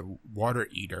the Water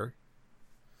Eater.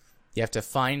 You have to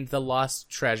find the lost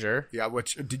treasure. Yeah,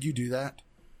 which... Did you do that?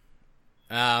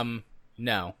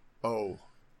 No. Oh.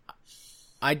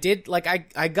 I did, like,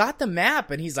 I got the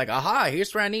map, and he's like, aha,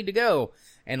 here's where I need to go.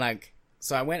 And, like,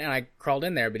 so I went and I crawled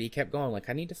in there, but he kept going, like,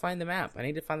 I need to find the map.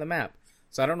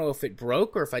 So I don't know if it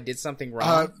broke or if I did something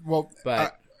wrong.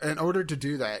 In order to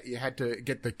do that, you had to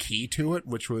get the key to it,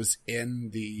 which was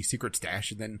in the secret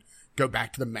stash, and then go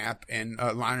back to the map and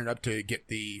line it up to get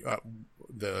the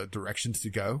directions to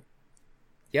go.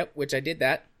 Yep, which I did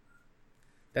that.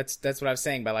 That's what I was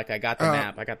saying by, like, I got the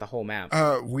map. I got the whole map.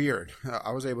 Weird.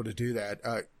 I was able to do that.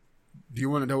 Do you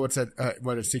want to know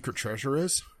what a secret treasure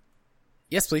is?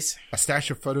 Yes, please. A stash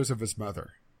of photos of his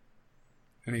mother.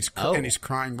 And he's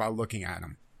crying while looking at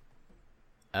him.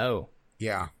 Oh.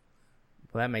 Yeah.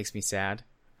 Well, that makes me sad.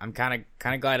 I'm kind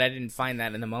of glad I didn't find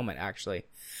that in the moment, actually.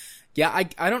 Yeah,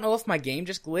 I don't know if my game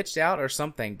just glitched out or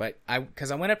something, but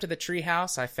because I went up to the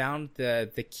treehouse, I found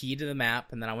the key to the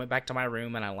map, and then I went back to my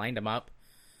room and I lined them up,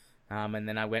 and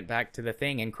then I went back to the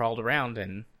thing and crawled around,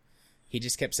 and he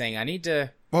just kept saying, "I need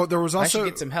to." Well, there was also I should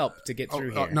get some help to get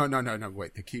through here. No!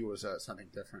 Wait, the key was something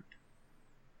different.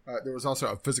 There was also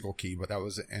a physical key, but that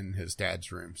was in his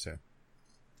dad's room. So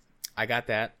I got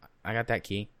that. I got that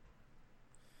key.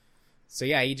 So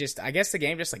yeah, I guess the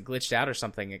game just like glitched out or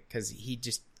something because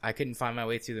I couldn't find my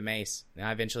way through the maze. And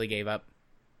I eventually gave up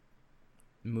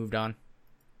and moved on.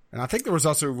 And I think there was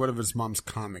also one of his mom's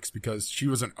comics because she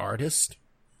was an artist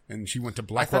and she went to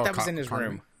Blackwell. I thought that was in his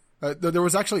room. There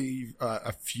was actually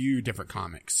a few different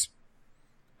comics.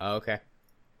 Oh, okay.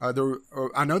 I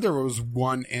know there was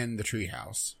one in the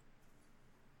treehouse.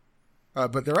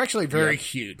 But they're actually very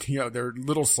cute. You know, they're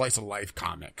little slice of life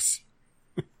comics.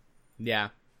 Yeah.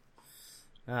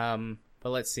 But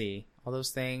let's see. All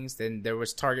those things. Then there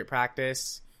was target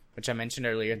practice, which I mentioned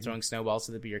earlier, throwing snowballs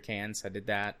to the beer cans. I did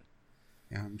that.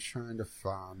 Yeah, I'm trying to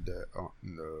find it on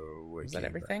the wiki. Was that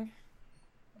everything?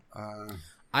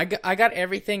 I got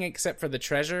everything except for the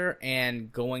treasure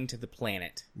and going to the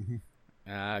planet.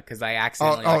 Because I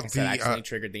accidentally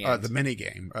triggered the end. The mini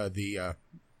game. The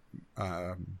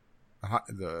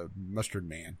Mustard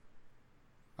Man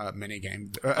mini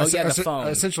game. The phone.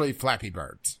 Essentially Flappy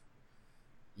Birds.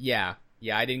 Yeah,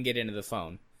 I didn't get into the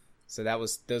phone, so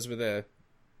those were the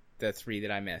three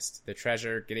that I missed. The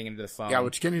treasure, getting into the phone. Yeah,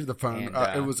 which getting into the phone,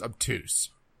 and, it was obtuse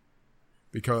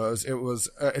because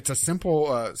it's a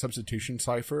simple substitution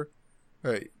cipher.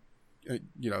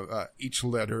 Each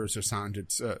letter is assigned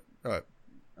its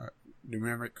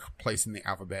numeric place in the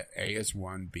alphabet. A is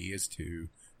 1, B is 2,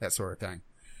 that sort of thing.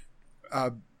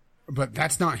 But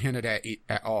that's not hinted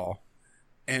at all.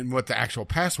 And what the actual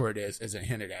password isn't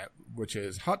hinted at, which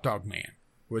is Hot Dog,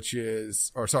 which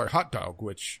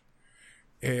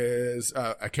is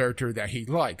a character that he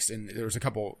likes. And there's a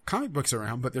couple comic books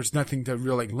around, but there's nothing to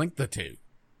really link the two.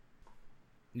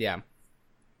 Yeah.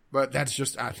 But that's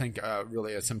just, I think,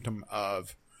 really a symptom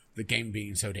of the game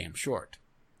being so damn short.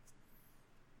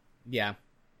 Yeah.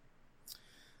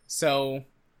 So,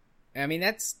 I mean,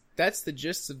 that's the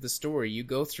gist of the story. You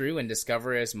go through and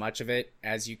discover as much of it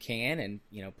as you can, and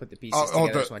put the pieces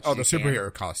together as much as you can. The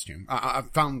superhero costume. I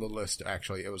found the list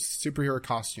actually. It was superhero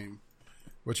costume,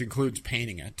 which includes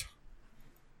painting it.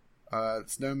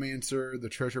 Snowmancer, the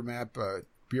treasure map,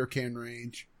 beer can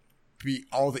range, beat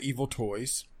all the evil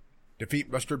toys,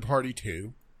 defeat Mustard Party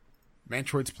 2,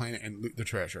 Mantroid's planet, and loot the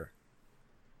treasure.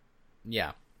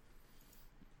 Yeah.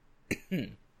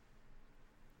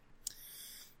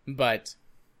 But.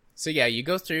 So yeah, you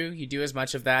go through, you do as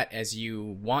much of that as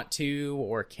you want to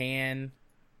or can.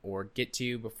 or get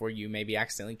to before you maybe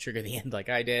accidentally trigger the end like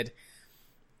I did.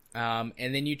 And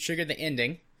then you trigger the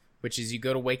ending, which is you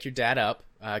go to wake your dad up,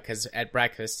 because at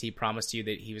breakfast he promised you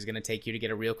that he was going to take you to get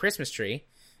a real Christmas tree.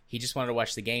 He just wanted to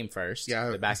watch the game first,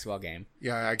 the basketball game.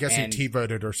 Yeah, I guess he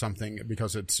T-voted or something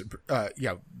because it's,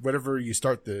 whenever you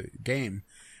start the game,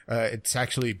 it's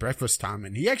actually breakfast time.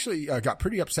 And he actually got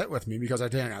pretty upset with me because I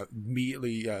didn't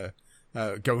immediately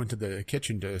go into the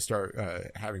kitchen to start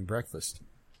having breakfast.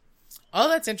 Oh,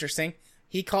 that's interesting.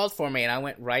 He called for me and I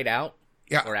went right out.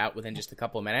 Yeah. Or out within just a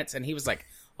couple of minutes. And he was like,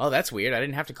 oh, that's weird. I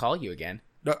didn't have to call you again.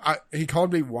 No, he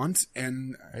called me once,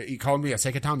 and he called me a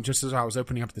second time just as I was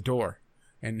opening up the door.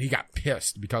 And he got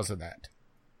pissed because of that.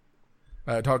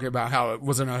 Talking about how it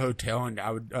wasn't a hotel and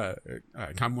I would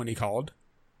come when he called.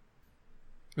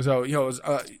 So, it was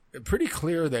pretty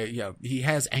clear that, he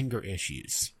has anger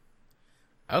issues.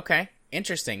 Okay.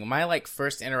 Interesting. My,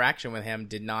 first interaction with him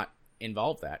did not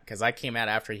involve that, because I came out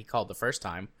after he called the first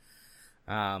time.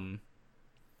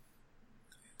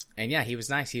 And yeah, he was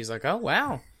nice. He was like, oh,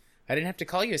 wow, I didn't have to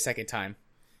call you a second time.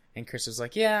 And Chris was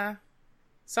like, yeah,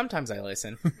 sometimes I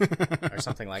listen, or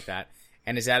something like that.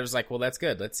 And his dad was like, well, that's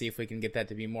good. Let's see if we can get that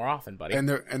to be more often, buddy. And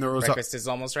there was breakfast is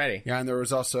almost ready. Yeah, and there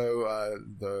was also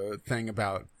the thing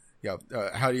about,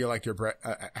 how do you like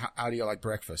how do you like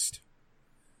breakfast?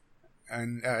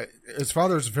 And his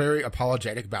father's very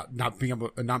apologetic about not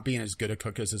being as good a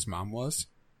cook as his mom was.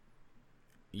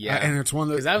 Yeah, and it's one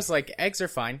of because I was like, eggs are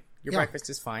fine. Your breakfast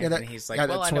is fine. And he's like,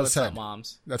 well, I know it's not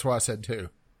mom's. That's what I said too.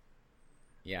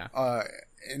 Yeah.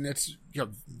 And it's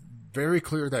very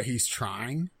clear that he's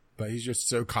trying, but he's just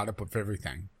so caught up with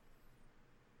everything.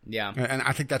 Yeah. And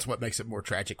I think that's what makes it more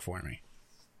tragic for me.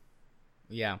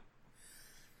 Yeah.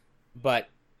 But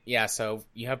yeah, so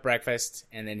you have breakfast,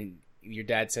 and then your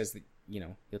dad says that,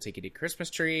 he'll take you to Christmas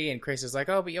tree, and Chris is like,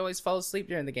 oh, but you always fall asleep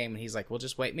during the game. And he's like, well,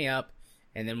 just wake me up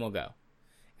and then we'll go.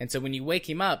 And so when you wake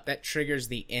him up, that triggers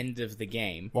the end of the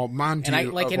game. Well, mind you, I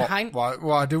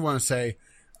do want to say,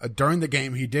 during the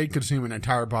game, he did consume an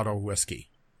entire bottle of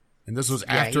whiskey. And this was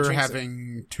after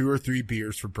having 2 or 3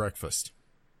 beers for breakfast.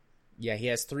 Yeah, he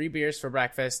has 3 beers for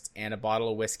breakfast and a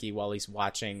bottle of whiskey while he's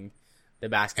watching the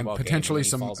basketball game.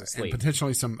 And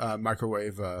potentially some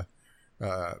microwave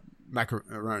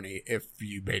macaroni if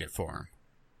you made it for him.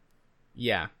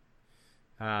 Yeah.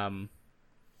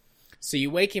 So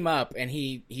you wake him up, and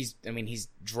he's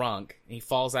drunk. He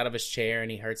falls out of his chair,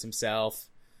 and he hurts himself.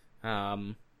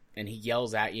 And he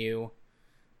yells at you.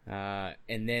 And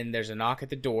then there's a knock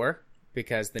at the door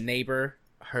because the neighbor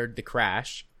heard the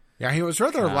crash. Yeah, he was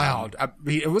rather loud.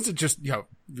 It wasn't just,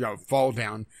 fall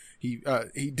down. He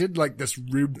did like this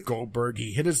Rube Goldberg.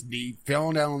 He hit his knee,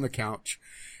 fell down on the couch,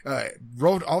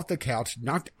 rolled off the couch,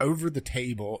 knocked over the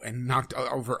table, and knocked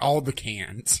over all the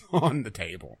cans on the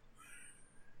table.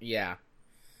 Yeah.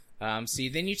 So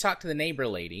then you talk to the neighbor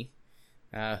lady,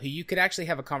 who you could actually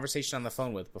have a conversation on the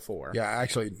phone with before. Yeah, I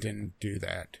actually didn't do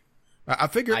that. I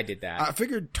figured I did that. I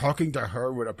figured talking to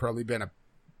her would have probably been a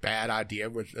bad idea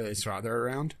with his father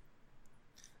around.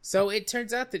 So it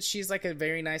turns out that she's like a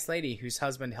very nice lady whose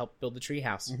husband helped build the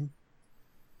treehouse.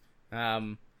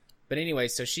 Mm-hmm. But anyway,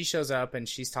 so she shows up and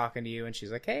she's talking to you, and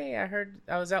she's like, hey,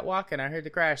 I was out walking. I heard the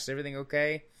crash. Is everything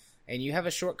okay? And you have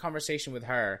a short conversation with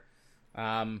her.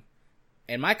 And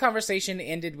my conversation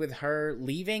ended with her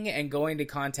leaving and going to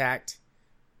contact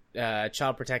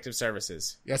Child Protective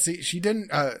Services. Yeah, see, she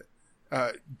didn't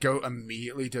go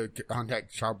immediately to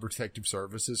contact Child Protective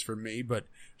Services for me, but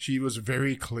she was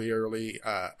very clearly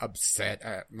upset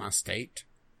at my state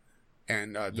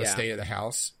and the state of the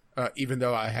house. Even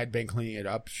though I had been cleaning it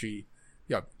up, she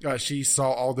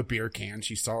saw all the beer cans,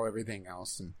 she saw everything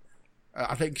else, and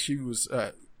I think she was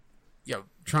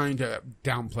trying to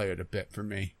downplay it a bit for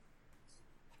me.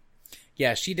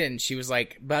 Yeah, she didn't. She was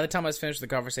like, by the time I was finished the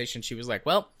conversation, she was like,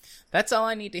 well, that's all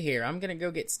I need to hear. I'm going to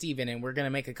go get Steven, and we're going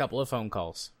to make a couple of phone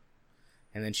calls.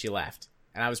 And then she left.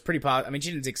 And I was pretty positive. I mean,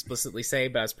 she didn't explicitly say,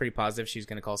 but I was pretty positive she was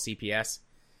going to call CPS.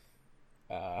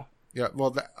 Yeah,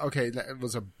 well, that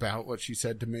was about what she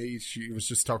said to me. She was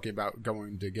just talking about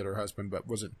going to get her husband, but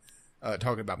wasn't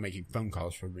talking about making phone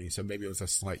calls for me. So maybe it was a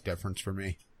slight difference for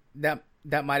me.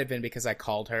 That might have been because I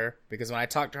called her. Because when I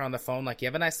talked to her on the phone, you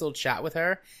have a nice little chat with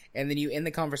her, and then you end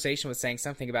the conversation with saying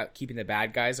something about keeping the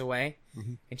bad guys away.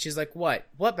 Mm-hmm. And she's like, what?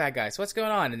 What bad guys? What's going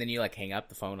on? And then you, hang up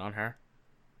the phone on her.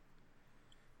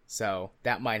 So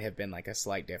that might have been, a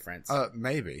slight difference.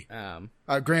 Maybe.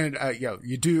 Granted,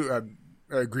 you do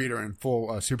greet her in full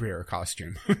superhero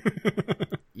costume.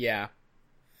 Yeah.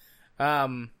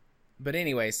 But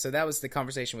anyway, so that was the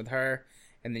conversation with her,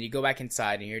 and then you go back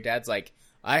inside, and your dad's like,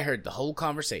 I heard the whole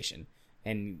conversation,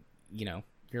 and,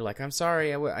 you're like, I'm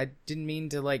sorry, I didn't mean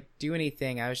to like do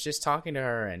anything. I was just talking to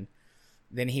her, and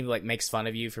then he like makes fun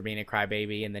of you for being a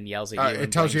crybaby, and then yells at you. It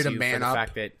and tells you to blames man for the up.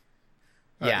 fact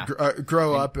that,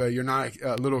 grow up. You're not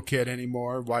a little kid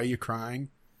anymore. Why are you crying?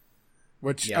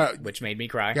 Which made me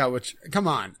cry. Yeah, come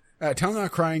on. Tell a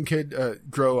crying kid,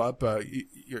 grow up.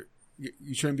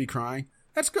 You shouldn't be crying.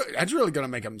 That's good. That's really gonna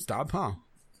make him stop, huh?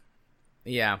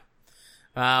 Yeah.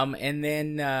 And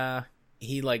then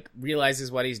he like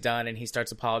realizes what he's done, and he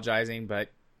starts apologizing. But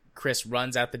Chris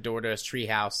runs out the door to his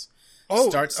treehouse.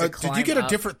 Starts to climb did you get a up.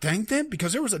 different thing then?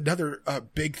 Because there was another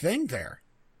big thing there.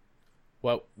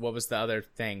 What was the other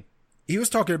thing? He was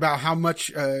talking about how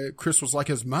much Chris was like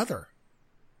his mother.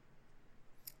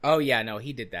 Oh yeah, no,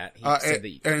 he did that. He said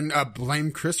that, and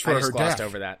blamed Chris for her death. I just glossed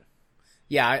over that.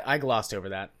 Yeah, I glossed over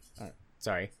that.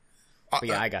 Sorry. But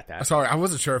yeah, I got that. Sorry, I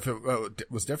wasn't sure if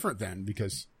it was different then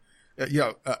because,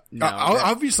 No,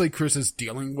 obviously Chris is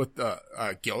dealing with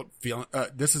guilt. Feeling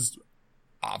this is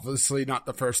obviously not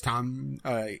the first time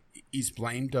he's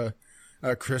blamed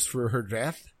Chris for her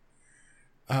death.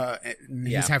 And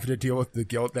he's having to deal with the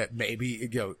guilt that maybe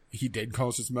he did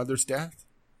cause his mother's death,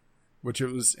 which it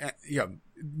was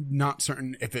not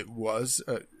certain if it was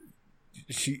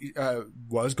she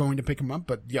was going to pick him up,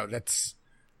 but that's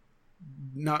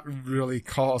not really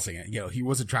causing it. He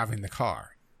wasn't driving the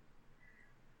car.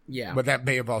 Yeah, but that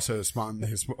may have also spawned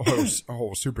his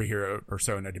whole superhero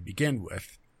persona to begin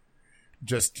with.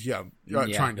 Just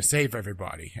trying to save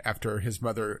everybody after his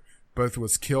mother both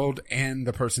was killed and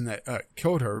the person that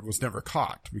killed her was never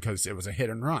caught because it was a hit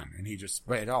and run and he just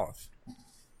sped off.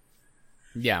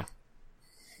 Yeah.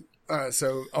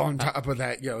 So on top of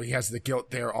that, he has the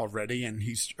guilt there already, and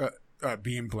he's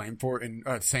being blamed for it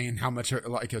and saying how much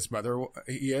like his mother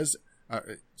he is.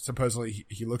 Supposedly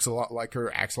he looks a lot like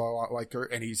her, acts a lot like her,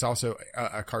 and he's also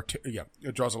a cartoon.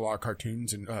 Draws a lot of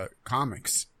cartoons and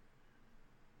comics.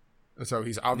 So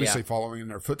he's obviously following in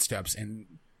their footsteps,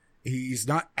 and he's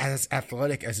not as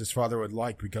athletic as his father would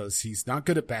like because he's not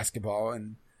good at basketball.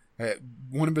 And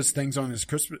one of his things on his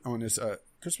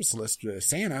Christmas list to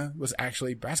Santa was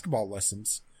actually basketball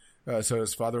lessons. So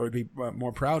his father would be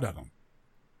more proud of him.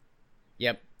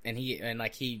 Yep. And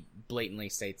he blatantly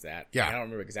states that. Yeah. I don't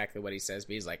remember exactly what he says,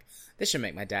 but he's like, this should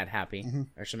make my dad happy,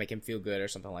 or should make him feel good, or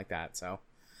something like that. So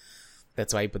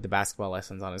that's why he put the basketball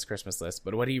lessons on his Christmas list.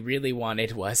 But what he really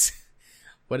wanted was,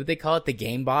 what did they call it? The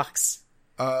game box?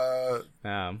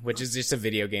 Which is just a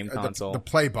video game console. The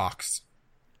play box.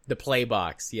 The play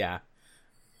box, yeah.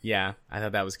 Yeah, I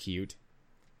thought that was cute.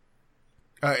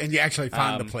 And you actually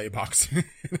find the play box in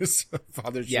his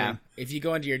father's room. If you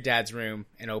go into your dad's room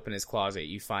and open his closet,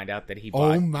 you find out that he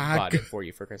bought it for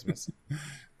you for Christmas.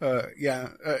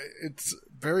 It's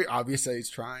very obvious that he's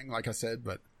trying, like I said,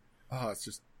 but it's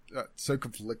just so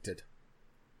conflicted.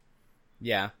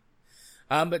 Yeah.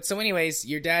 But so anyways,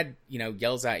 your dad,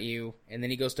 yells at you, and then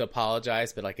he goes to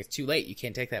apologize, but it's too late. You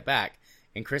can't take that back.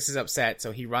 And Chris is upset,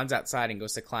 so he runs outside and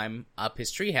goes to climb up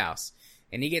his treehouse.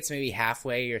 And he gets maybe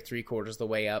halfway or 3/4 of the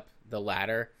way up the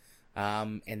ladder,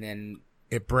 and then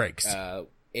it breaks.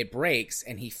 It breaks,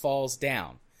 and he falls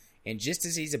down. And just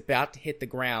as he's about to hit the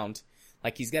ground,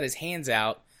 he's got his hands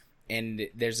out, and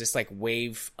there's this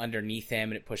wave underneath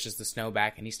him, and it pushes the snow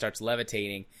back, and he starts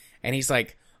levitating. And he's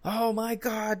like, "Oh my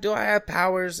God, do I have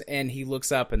powers?" And he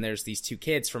looks up, and there's these two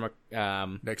kids from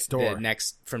next door,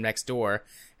 next door,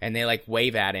 and they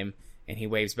wave at him, and he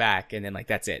waves back, and then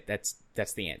that's it.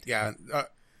 That's the end. Yeah,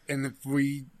 and if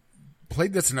we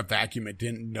played this in a vacuum and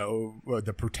didn't know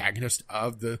the protagonist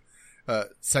of the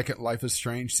second Life is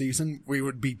Strange season, we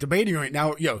would be debating right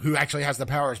now, who actually has the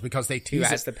powers because they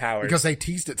teased because they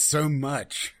teased it so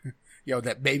much.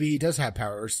 That maybe he does have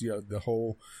powers, the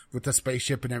whole with the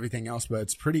spaceship and everything else, but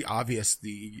it's pretty obvious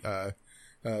the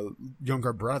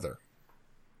younger brother.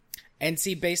 And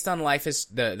see, based on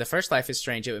the first Life is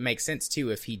Strange, it would make sense too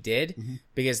if he did,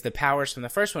 because the powers from the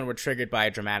first one were triggered by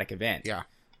a dramatic event. Yeah.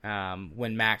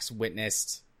 When Max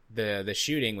witnessed the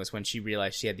shooting was when she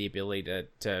realized she had the ability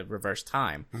to reverse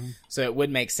time. So it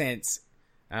would make sense,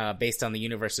 based on the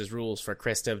universe's rules, for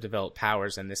Chris to have developed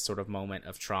powers in this sort of moment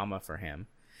of trauma for him.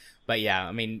 But yeah,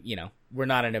 I mean, we're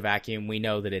not in a vacuum. We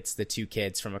know that it's the two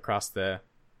kids from the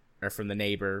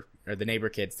neighbor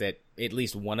kids that at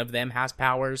least one of them has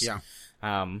powers. Yeah.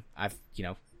 I've,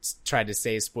 tried to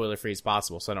stay as spoiler free as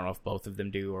possible, so I don't know if both of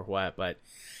them do or what, but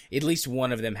at least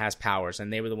one of them has powers,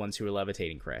 and they were the ones who were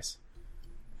levitating Chris.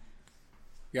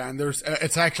 Yeah, and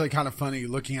it's actually kind of funny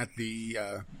looking at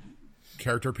the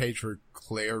character page for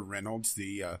Claire Reynolds,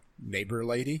 the neighbor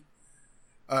lady.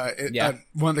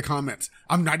 One of the comments,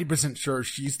 I'm 90% sure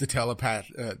she's the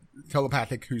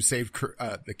telepathic who saved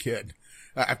the kid.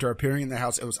 after appearing in the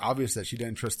house, it was obvious that she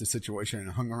didn't trust the situation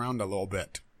and hung around a little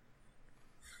bit.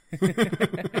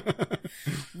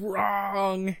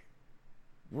 Wrong.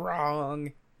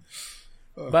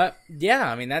 But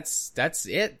yeah, I mean that's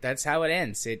it. That's how it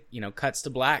ends. It cuts to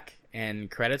black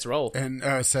and credits roll. And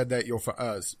said that you'll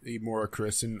see more of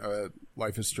Chris in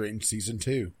Life is Strange season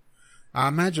 2. I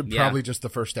imagine probably just the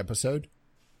first episode.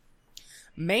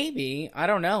 Maybe, I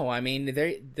don't know. I mean,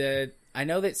 I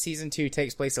know that season 2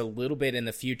 takes place a little bit in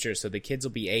the future, so the kids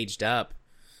will be aged up.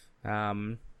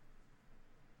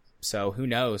 So who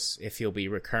knows if he'll be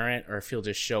recurrent or if he'll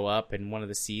just show up in one of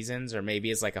the seasons, or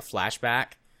maybe it's like a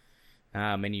flashback,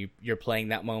 and you're playing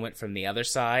that moment from the other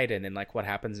side, and then like what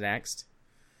happens next.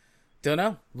 Don't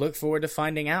know. Look forward to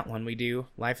finding out when we do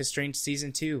Life is Strange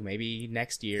season 2, maybe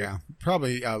next year. Yeah,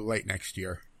 probably late next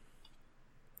year.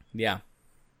 Yeah.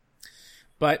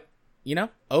 But,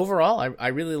 overall, I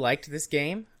really liked this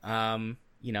game.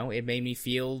 It made me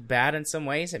feel bad in some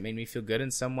ways. It made me feel good in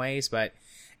some ways. But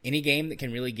any game that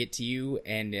can really get to you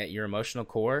and at your emotional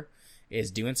core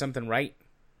is doing something right.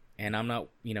 And I'm not,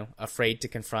 afraid to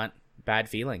confront bad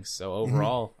feelings. So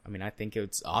overall, I mean, I think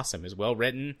it's awesome. It was well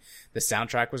written. The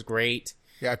soundtrack was great.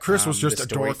 Yeah, Chris was just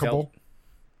adorable.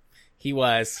 He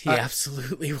was. He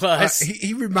absolutely was.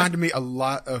 He reminded me a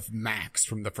lot of Max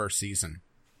from the first season.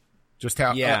 Just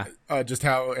how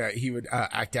he would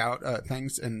act out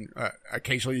things, and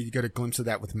occasionally you get a glimpse of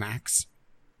that with Max.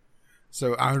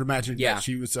 So I would imagine that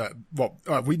she was.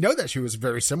 We know that she was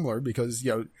very similar because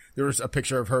there was a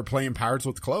picture of her playing Pirates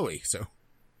with Chloe. So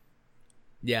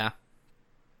yeah.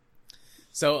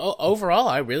 So overall,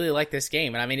 I really like this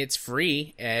game, and I mean it's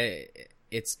free.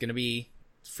 It's gonna be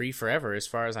free forever, as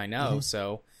far as I know. Mm-hmm.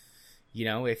 So,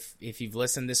 if you've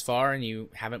listened this far and you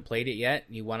haven't played it yet,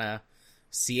 and you want to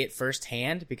see it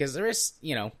firsthand, because there is,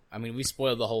 I mean, we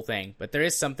spoiled the whole thing, but there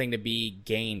is something to be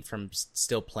gained from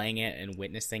still playing it and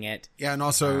witnessing it. Yeah, and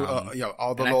also,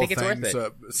 all the little things,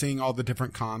 seeing all the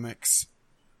different comics,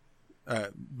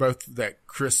 both that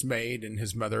Chris made and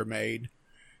his mother made,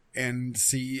 and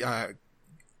see how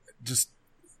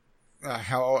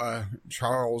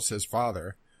Charles, his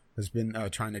father, has been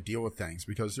trying to deal with things,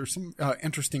 because there's some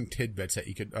interesting tidbits that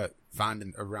you could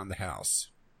find around the house.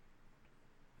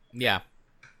 Yeah.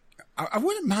 I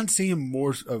wouldn't mind seeing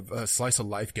more of slice of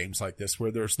life games like this,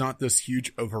 where there's not this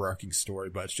huge overarching story,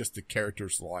 but it's just the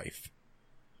character's life.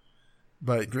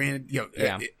 But granted,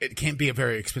 it can't be a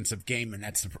very expensive game, and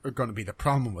that's going to be the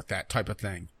problem with that type of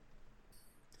thing.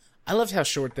 I loved how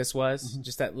short this was,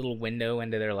 just that little window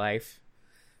into their life.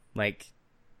 Like,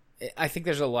 I think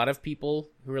there's a lot of people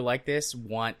who are like this,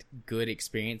 want good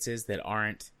experiences that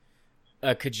aren't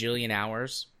a cajillion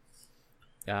hours.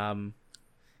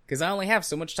 Because I only have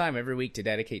so much time every week to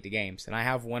dedicate to games, and I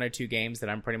have one or two games that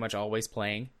I'm pretty much always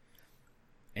playing,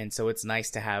 and so it's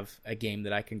nice to have a game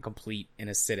that I can complete in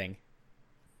a sitting.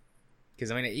 Because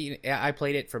I mean, I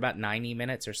played it for about 90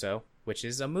 minutes or so, which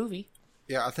is a movie.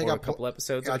 Yeah, I think a couple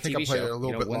episodes. Of a TV I played show, it a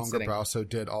little bit longer, sitting. but I also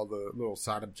did all the little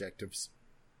side objectives.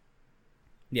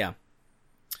 Yeah.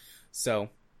 So,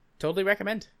 totally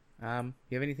recommend. You have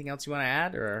anything else you want to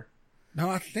add, or? No,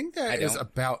 I think that is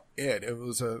about it. It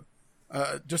was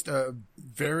just a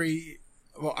very,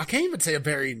 well, I can't even say a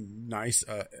very nice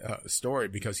story,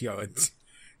 because it's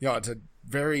a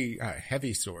very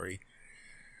heavy story.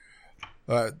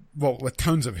 With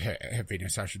tons of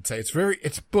heaviness, I should say. It's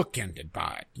bookended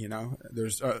by it.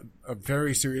 There's a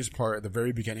very serious part at the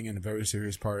very beginning and a very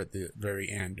serious part at the very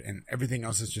end, and everything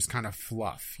else is just kind of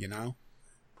fluff.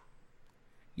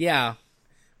 Yeah,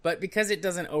 but because it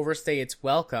doesn't overstay its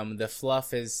welcome, the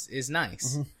fluff is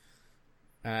nice. Mm-hmm.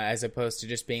 As opposed to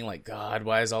just being like, God,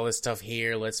 why is all this stuff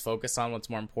here? Let's focus on what's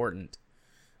more important.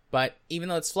 But even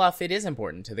though it's fluff, it is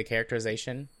important to the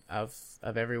characterization of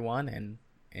everyone and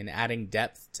adding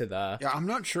depth to the. Yeah, I'm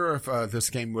not sure if this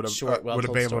game would have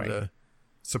been able to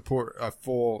support a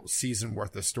full season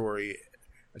worth of story,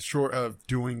 short of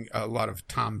doing a lot of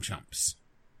time jumps.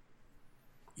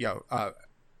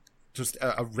 Just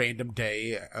a random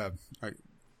day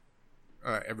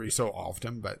every so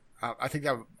often, but. I think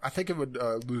it would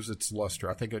lose its luster.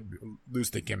 I think it would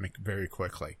lose the gimmick very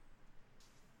quickly.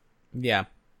 Yeah.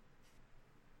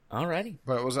 Alrighty.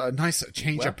 But it was a nice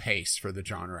change of pace for the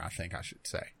genre, I think I should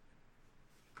say.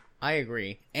 I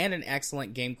agree. And an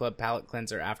excellent Game Club palate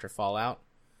cleanser after Fallout.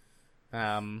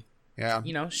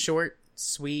 Yeah. Short,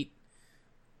 sweet,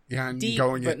 and deep,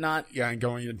 but not. Yeah, and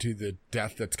going into the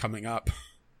death that's coming up.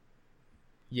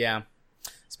 Yeah.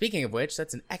 Speaking of which,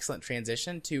 that's an excellent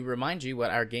transition to remind you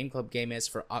what our Game Club game is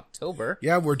for October.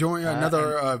 Yeah, we're doing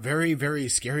another very, very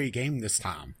scary game this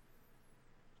time.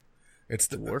 It's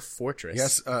the Dwarf Fortress.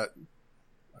 Yes,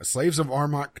 Slaves of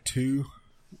Armok 2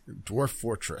 Dwarf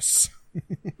Fortress.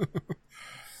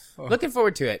 Looking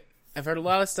forward to it. I've heard a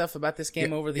lot of stuff about this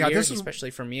game over the years,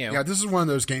 especially from you. Yeah, this is one of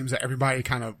those games that everybody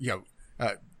kind of,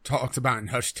 talks about in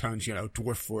hushed tones,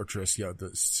 Dwarf Fortress,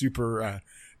 the super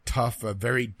tough,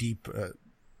 very deep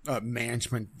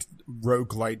management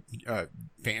roguelite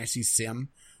fantasy sim,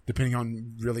 depending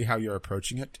on really how you're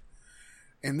approaching it.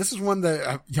 And this is one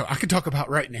that, I can talk about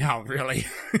right now, really.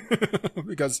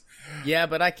 Because... Yeah,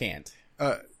 but I can't.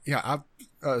 I've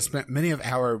spent many of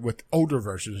hour with older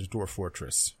versions of Dwarf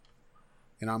Fortress.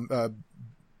 And I'm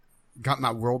got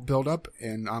my world built up,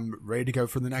 and I'm ready to go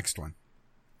for the next one.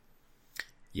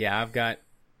 Yeah, I've got...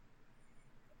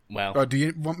 Well, do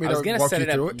you want me to walk you through it? I was going to set it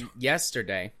up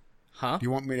yesterday. Huh? Do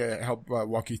you want me to help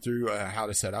walk you through how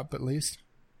to set up, at least?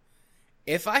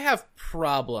 If I have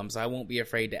problems, I won't be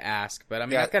afraid to ask. But I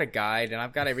mean, I've got a guide and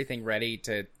I've got everything ready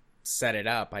to set it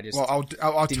up. I just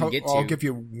I'll give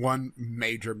you one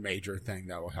major thing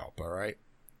that will help. All right.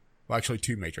 Well, actually,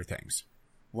 two major things.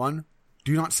 One,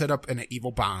 do not set up in an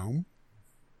evil biome.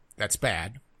 That's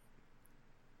bad.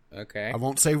 Okay. I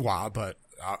won't say why, but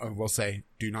I will say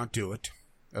do not do it,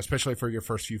 especially for your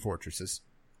first few fortresses.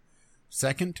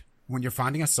 Second, when you're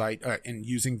finding a site and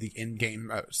using the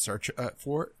in-game search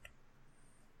for it,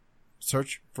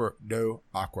 search for no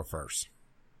aquifers.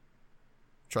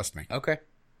 Trust me. Okay.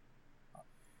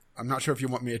 I'm not sure if you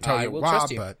want me to tell you why,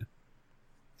 but...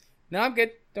 No, I'm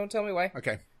good. Don't tell me why.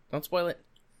 Okay. Don't spoil it.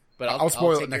 But I'll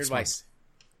spoil take it next your advice.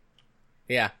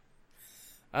 Yeah.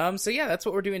 So yeah, that's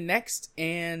what we're doing next.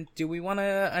 And do we want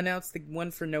to announce the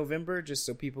one for November just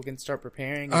so people can start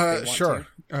preparing? If they want sure.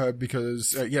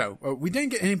 Because we didn't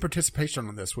get any participation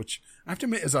on this, which I have to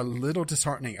admit is a little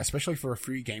disheartening, especially for a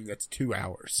free game that's 2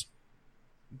 hours.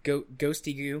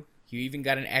 Ghosty Goo, you even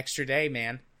got an extra day,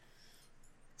 man.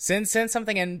 Send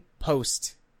something in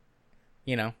post.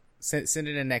 Send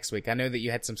it in next week. I know that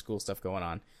you had some school stuff going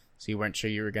on, so you weren't sure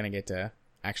you were going to get to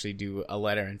actually do a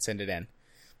letter and send it in.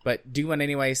 But do one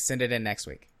anyway, send it in next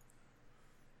week.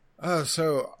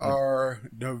 So our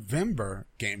November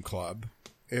game club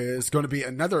is going to be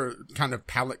another kind of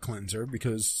palate cleanser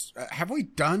because have we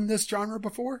done this genre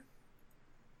before?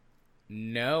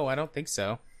 No, I don't think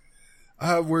so.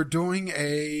 We're doing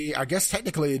I guess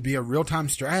technically it'd be a real-time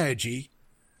strategy.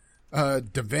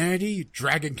 Divinity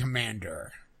Dragon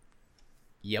Commander.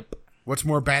 Yep. What's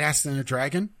more badass than a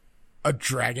dragon? A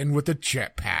dragon with a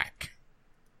jetpack.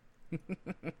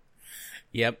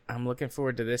 Yep, I'm looking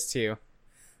forward to this too.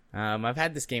 I've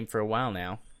had this game for a while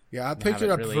now. Yeah, I picked it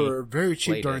up for very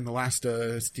cheap during the last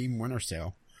Steam Winter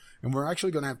Sale. And we're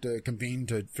actually going to have to convene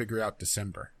to figure out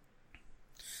December.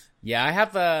 Yeah,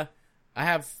 I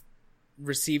have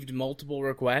received multiple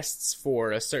requests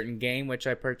for a certain game which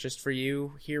I purchased for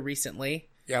you here recently.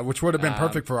 Yeah, which would have been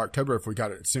perfect for October if we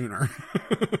got it sooner.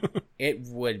 It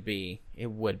would be,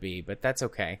 but that's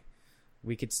okay.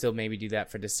 We could still maybe do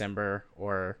that for December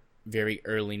or very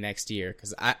early next year,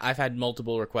 because I've had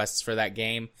multiple requests for that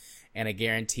game and a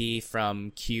guarantee from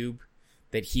Cube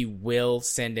that he will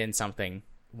send in something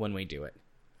when we do it.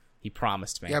 He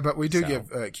promised me. Yeah, but we do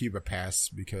give Cube a pass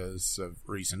because of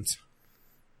reasons.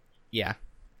 Yeah.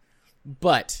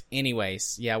 But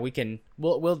anyways, yeah, we can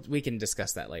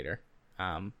discuss that later.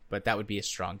 But that would be a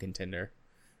strong contender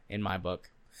in my book.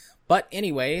 But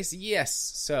anyways, yes.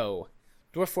 So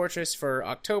Dwarf Fortress for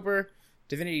October,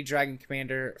 Divinity Dragon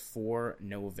Commander for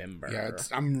November. Yeah,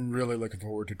 I'm really looking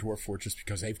forward to Dwarf Fortress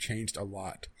because they've changed a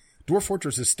lot. Dwarf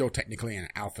Fortress is still technically in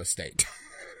alpha state.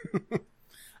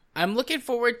 I'm looking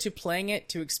forward to playing it,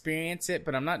 to experience it,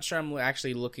 but I'm not sure I'm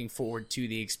actually looking forward to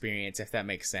the experience, if that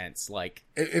makes sense. Like,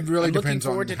 it really depends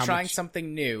on looking forward to trying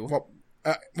something new.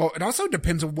 Well, it also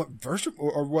depends on what version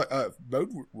or what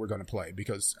mode we're going to play,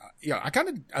 because I kind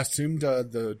of assumed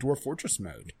the Dwarf Fortress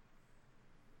mode.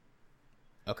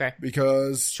 Okay.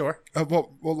 Because sure.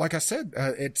 Well, like I said,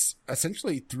 it's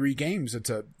essentially 3 games. It's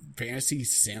a fantasy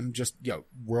sim, just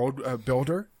world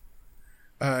builder.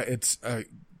 It's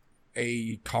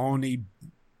a colony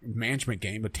management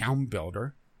game, a town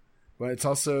builder, but it's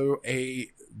also a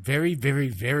very, very,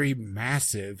 very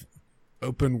massive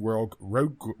open world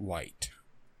roguelite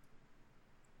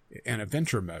and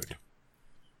adventure mode.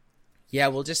 Yeah,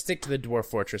 we'll just stick to the Dwarf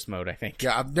Fortress mode, I think.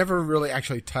 Yeah, I've never really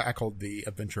actually tackled the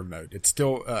adventure mode. It's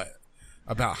still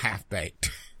about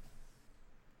half-baked.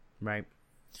 Right.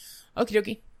 Okie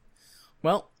dokie.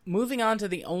 Well, moving on to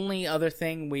the only other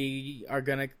thing we are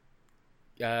going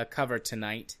to cover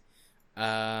tonight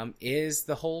is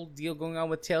the whole deal going on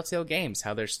with Telltale Games,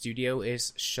 how their studio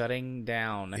is shutting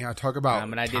down. Yeah, talk about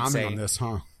timing on this,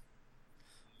 huh?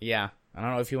 Yeah. I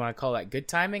don't know if you want to call that good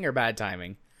timing or bad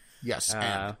timing. Yes,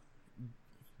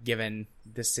 given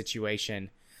this situation.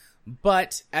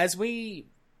 But as we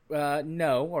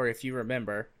know, or if you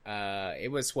remember,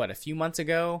 it was a few months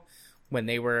ago when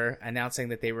they were announcing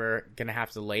that they were going to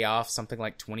have to lay off something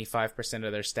like 25%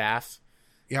 of their staff.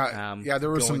 Yeah, there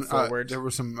were some forward.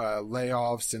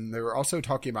 layoffs, and they were also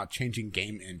talking about changing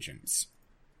game engines,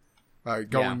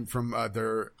 going from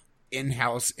their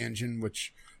in-house engine,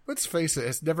 which, let's face it,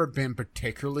 has never been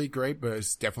particularly great, but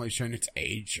it's definitely shown its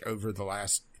age over the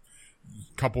last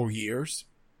couple years.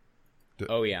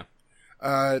 Oh yeah.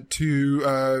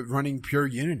 To running pure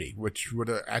Unity, which would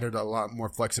have added a lot more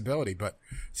flexibility, but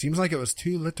seems like it was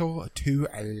too little, too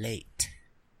late.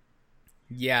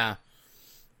 Yeah.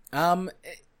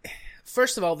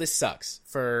 First of all, this sucks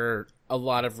for a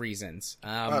lot of reasons.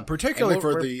 Particularly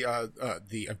for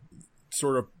the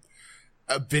sort of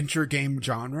adventure game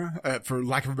genre, for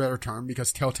lack of a better term,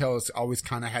 because Telltale has always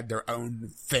kind of had their own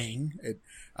thing.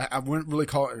 I wouldn't really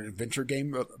call it an adventure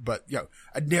game, but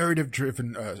a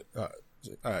narrative-driven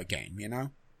game, you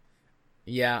know?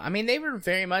 Yeah, I mean, they were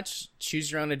very much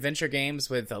choose-your-own adventure games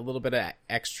with a little bit of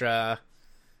extra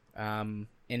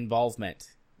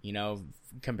involvement, you know,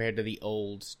 compared to the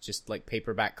old, just like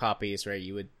paperback copies where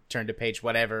you would turn to page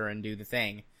whatever and do the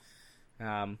thing.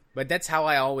 But that's how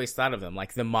I always thought of them,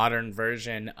 like the modern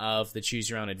version of the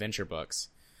choose-your-own adventure books.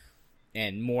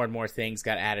 And more things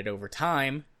got added over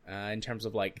time in terms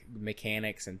of like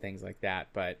mechanics and things like that,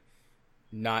 but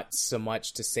not so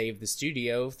much to save the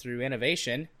studio through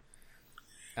innovation.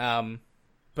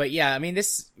 But yeah, I mean,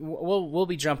 this we'll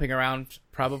be jumping around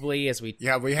probably as we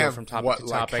go have from topic to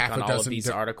topic on all of these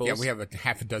articles. Yeah, we have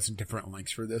half a dozen different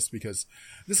links for this because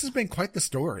this has been quite the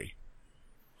story.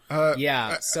 I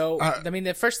mean,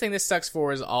 the first thing this sucks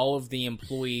for is all of the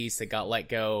employees that got let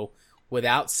go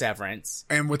without severance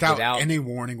and without any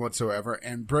warning whatsoever,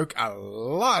 and broke a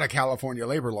lot of California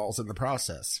labor laws in the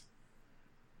process.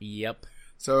 Yep.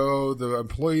 So the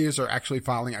employees are actually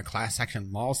filing a class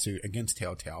action lawsuit against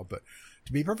Telltale. But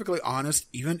to be perfectly honest,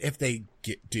 even if they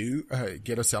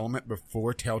get a settlement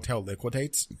before Telltale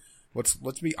liquidates,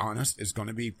 let's be honest, is going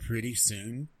to be pretty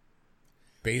soon,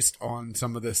 based on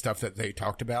some of the stuff that they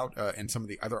talked about in some of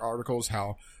the other articles,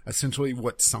 how essentially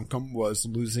what sunk them was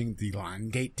losing the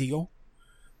Lionsgate deal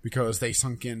because they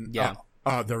sunk in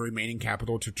the remaining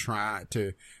capital to try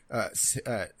to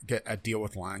get a deal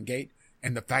with Lionsgate,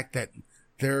 and the fact that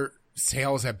their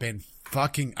sales have been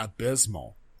fucking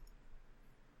abysmal.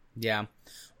 Yeah.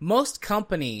 Most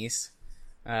companies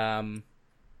have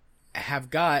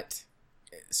got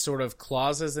sort of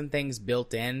clauses and things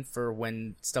built in for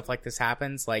when stuff like this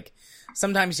happens. Like,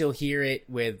 sometimes you'll hear it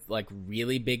with, like,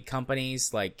 really big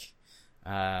companies, like,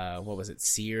 what was it,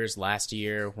 Sears last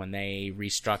year when they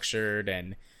restructured,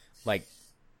 and, like,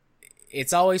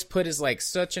 it's always put as, like,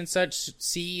 such and such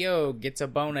CEO gets a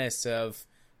bonus of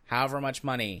however much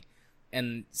money,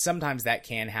 and sometimes that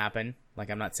can happen. Like,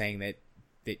 I'm not saying that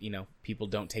you know, people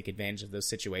don't take advantage of those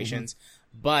situations,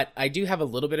 but I do have a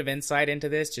little bit of insight into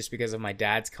this just because of my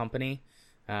dad's company,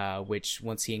 which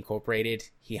once he incorporated,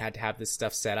 he had to have this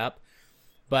stuff set up.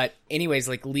 But anyways,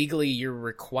 like, legally, you're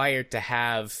required to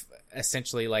have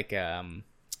essentially like I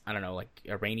don't know, like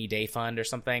a rainy day fund or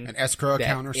something, an escrow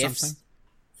account or something,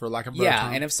 for lack of a better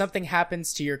term. And if something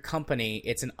happens to your company,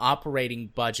 it's an operating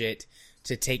budget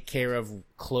to take care of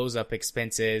close-up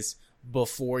expenses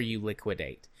before you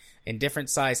liquidate. And different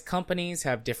size companies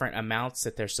have different amounts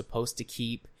that they're supposed to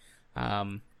keep.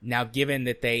 Now, given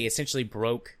that they essentially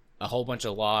broke a whole bunch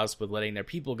of laws with letting their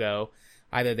people go,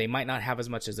 either they might not have as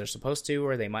much as they're supposed to,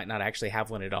 or they might not actually have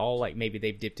one at all. Like, maybe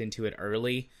they've dipped into it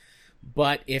early.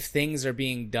 But if things are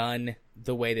being done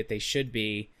the way that they should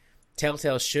be,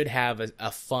 Telltale should have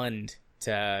a fund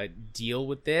to deal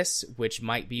with this, which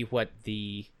might be what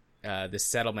the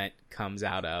settlement comes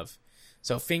out of.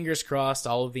 So fingers crossed,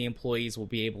 all of the employees will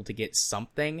be able to get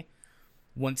something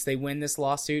once they win this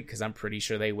lawsuit, because I'm pretty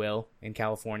sure they will in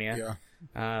California.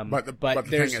 Yeah. But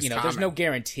there's there's no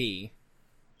guarantee.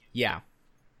 Yeah.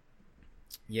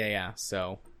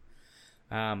 So,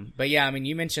 but yeah, I mean,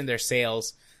 you mentioned their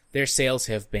sales. Their sales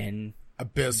have been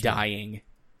abysmal. Dying.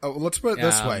 Oh, let's put it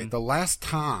this way: the last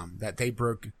time that they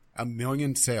broke 1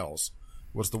 million sales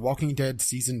was The Walking Dead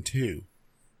season 2,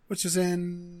 which is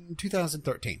in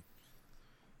 2013.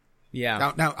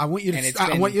 Yeah. Now I want you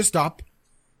to stop.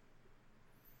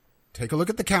 Take a look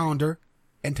at the calendar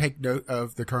and take note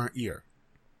of the current year.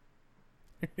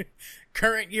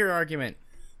 Current year argument.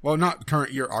 Well, not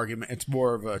current year argument. It's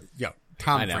more of a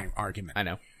time frame argument. I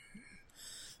know.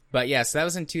 But yeah, so that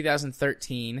was in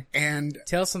 2013. And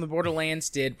Tales from the Borderlands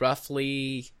did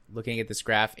roughly, looking at this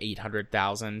graph,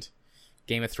 800,000.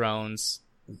 Game of Thrones,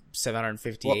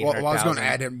 750, 800,000. Well, I was going to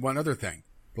add in one other thing.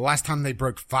 The last time they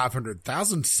broke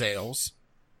 500,000 sales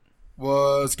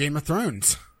was Game of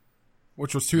Thrones,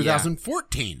 which was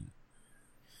 2014.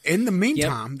 In the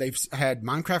meantime, they've had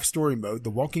Minecraft Story Mode,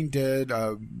 The Walking Dead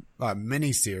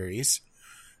mini-series,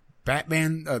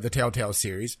 Batman, the Telltale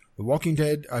series, The Walking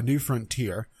Dead, A New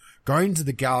Frontier, Guardians of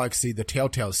the Galaxy, the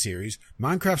Telltale series,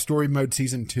 Minecraft Story Mode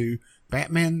Season 2,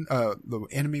 Batman, The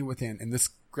Enemy Within, and this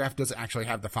graph doesn't actually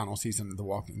have the final season of The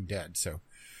Walking Dead, so,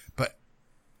 but,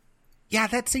 yeah,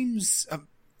 that seems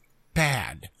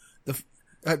bad.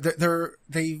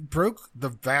 They broke the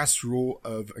vast rule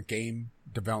of a game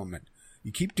development.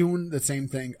 You keep doing the same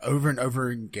thing over and over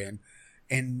again,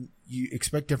 and you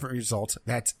expect different results.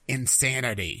 That's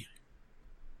insanity.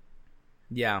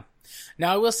 Yeah.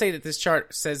 Now, I will say that this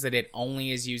chart says that it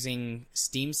only is using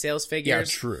Steam sales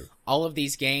figures. Yeah, true. All of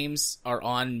these games are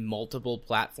on multiple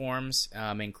platforms,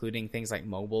 including things like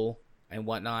mobile and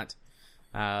whatnot.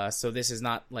 So this is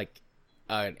not like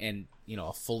a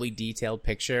fully detailed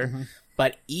picture. Mm-hmm.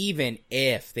 But even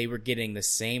if they were getting the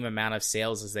same amount of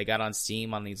sales as they got on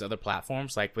Steam on these other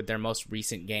platforms, like with their most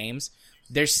recent games,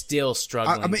 they're still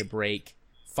struggling to break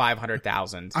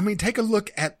 500,000. I mean, take a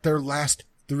look at their last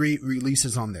 3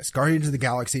 releases on this. Guardians of the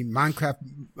Galaxy,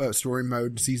 Minecraft Story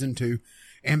Mode Season 2,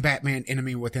 and Batman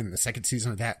Enemy Within, the second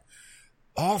season of that.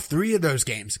 All 3 of those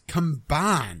games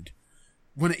combined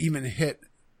wouldn't even hit,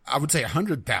 I would say,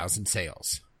 100,000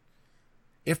 sales.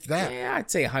 If that. Yeah, I'd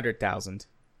say 100,000.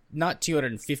 Not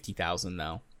 250,000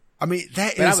 though. I mean,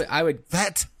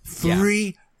 that's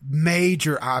 3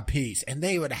 major IPs, and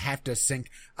they would have to sink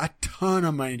a ton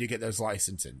of money to get those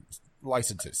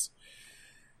licenses.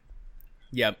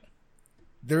 Yep.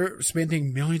 They're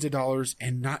spending millions of dollars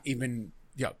and not even,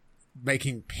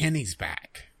 making pennies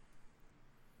back.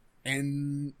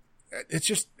 And it's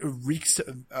just reeks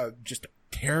of just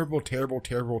terrible, terrible,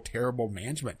 terrible, terrible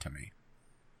management to me.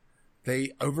 They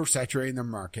oversaturate the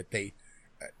market.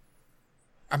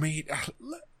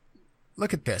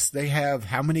 Look at this. They have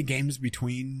how many games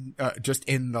between, just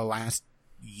in the last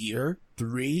year?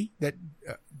 3 that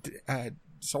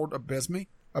sold abysmally.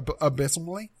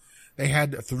 They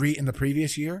had 3 in the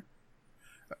previous year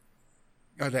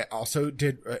that also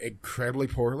did incredibly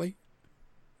poorly.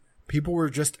 People were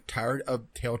just tired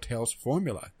of Telltale's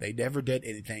formula. They never did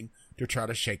anything to try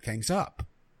to shake things up.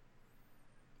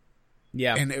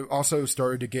 Yeah. And it also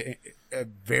started to get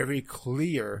very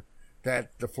clear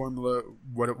that the formula,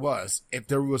 what it was, if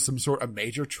there was some sort of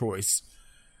major choice,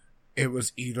 it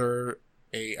was either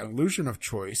an illusion of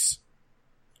choice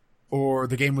or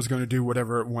the game was going to do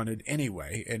whatever it wanted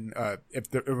anyway. And if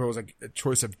there was a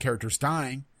choice of characters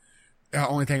dying, the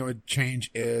only thing it would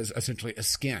change is essentially a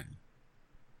skin.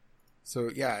 So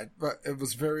yeah, but it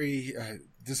was very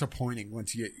disappointing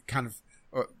once you kind of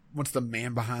once the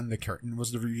man behind the curtain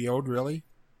was revealed, really.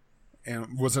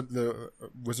 And wasn't the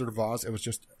Wizard of Oz? It was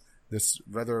just this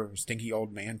rather stinky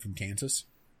old man from Kansas.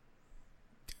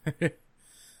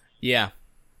 Yeah.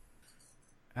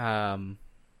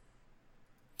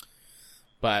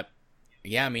 But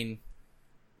yeah, I mean,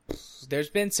 there's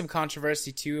been some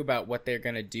controversy too about what they're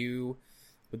going to do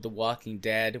with The Walking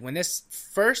Dead. When this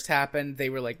first happened, they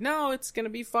were like, no, it's going to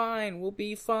be fine. We'll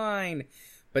be fine.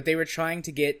 But they were trying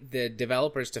to get the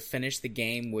developers to finish the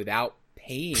game without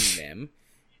paying them.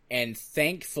 And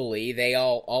thankfully, they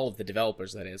all of the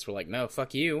developers, that is, were like, no,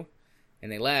 fuck you. And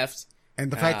they left.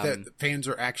 And the fact that fans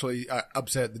are actually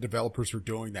upset the developers were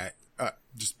doing that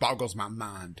just boggles my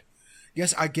mind.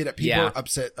 Yes, I get it. People are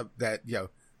upset that,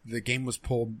 the game was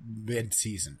pulled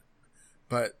mid-season.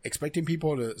 But expecting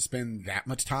people to spend that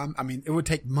much time, I mean, it would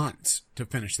take months to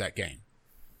finish that game.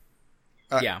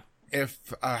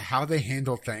 If how they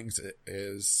handle things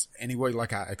is anyway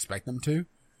like I expect them to,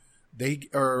 they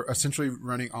are essentially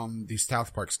running on the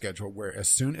South Park schedule where as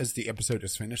soon as the episode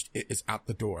is finished, it is out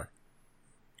the door.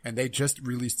 And they just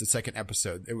released the second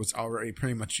episode. It was already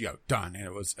pretty much, done, and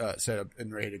it was set up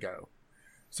and ready to go.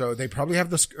 So they probably have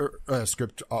the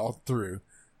script all through.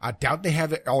 I doubt they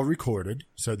have it all recorded,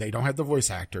 so they don't have the voice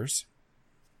actors.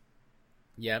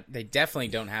 Yep, they definitely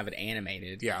don't have it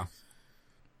animated. Yeah.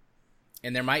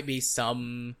 And there might be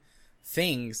some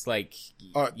things like,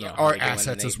 or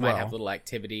assets as well. Might have little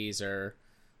activities or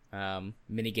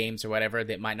mini games or whatever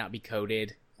that might not be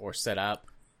coded or set up.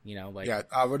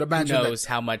 I would imagine who knows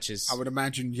how much is. I would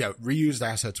imagine, reused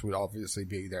assets would obviously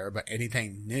be there, but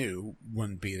anything new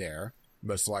wouldn't be there,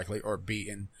 most likely, or be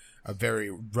in a very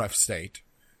rough state.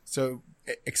 So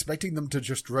expecting them to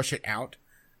just rush it out,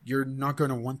 you're not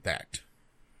going to want that.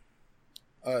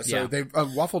 They've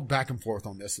waffled back and forth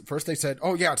on this. First they said,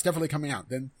 oh yeah, it's definitely coming out.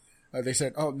 Then they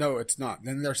said, oh no, it's not.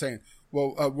 Then they're saying,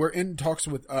 well, we're in talks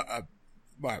with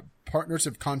partners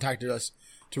have contacted us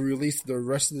to release the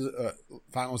rest of the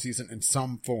final season in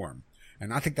some form.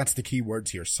 And I think that's the key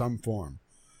words here, some form.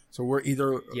 So we're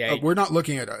either, we're not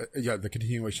looking at the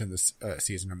continuation of this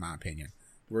season, in my opinion.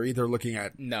 We're either looking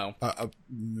at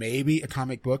maybe a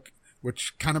comic book,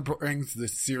 which kind of brings the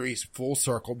series full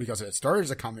circle because it started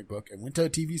as a comic book and went to a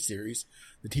TV series.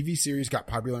 The TV series got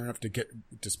popular enough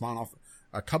to spawn off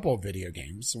a couple of video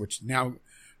games, which now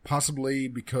possibly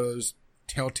because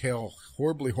Telltale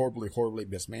horribly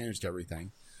mismanaged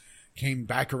everything, came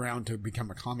back around to become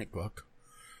a comic book.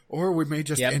 Or we may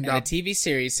just end up... the TV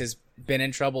series has been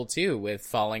in trouble, too, with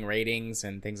falling ratings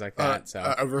and things like that.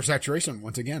 Oversaturation,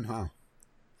 once again, huh?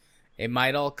 It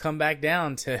might all come back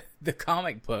down to the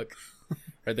comic book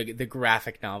or the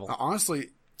graphic novel. Honestly,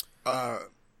 I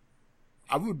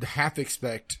would half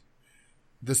expect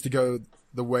this to go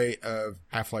the way of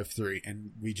Half-Life 3,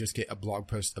 and we just get a blog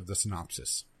post of the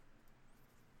synopsis.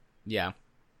 Yeah.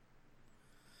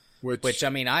 Which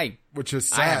is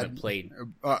sad. I haven't played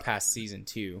past season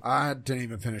 2. I didn't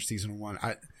even finish season 1.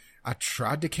 I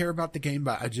tried to care about the game,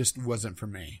 but it just wasn't for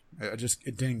me.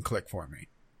 It didn't click for me.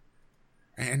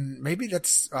 And maybe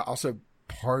that's also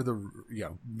part of the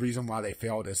reason why they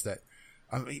failed is that,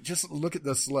 I mean, just look at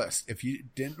this list. If you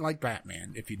didn't like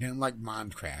Batman, if you didn't like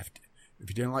Minecraft, if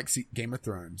you didn't like Game of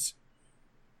Thrones,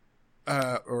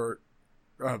 or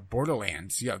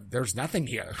Borderlands, there's nothing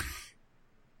here.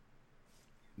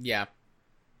 Yeah.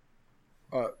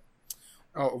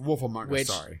 Wolf Among Us,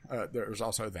 sorry. There was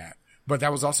also that. But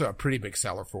that was also a pretty big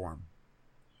seller for him.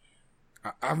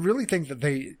 I really think that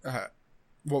they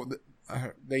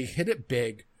hit it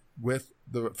big with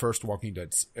the first Walking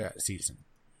Dead season.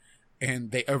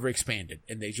 And they overexpanded.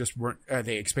 And they just weren't...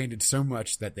 they expanded so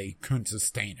much that they couldn't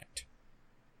sustain it.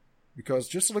 Because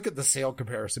just look at the sale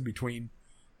comparison between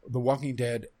The Walking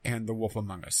Dead and The Wolf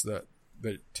Among Us. The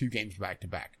two games back to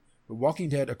back. The Walking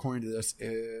Dead, according to this,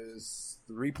 is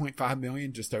 3.5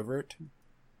 million, just over it.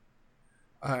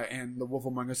 And The Wolf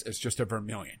Among Us is just over 1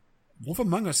 million. Wolf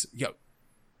Among Us,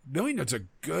 million is a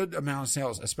good amount of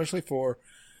sales, especially for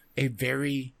a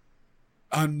very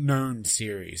unknown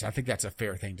series. I think that's a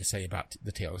fair thing to say about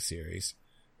the Tales series.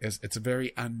 It's a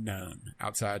very unknown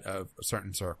outside of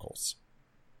certain circles.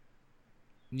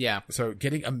 Yeah. So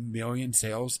getting 1 million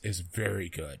sales is very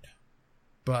good.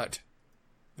 But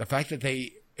the fact that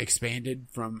they expanded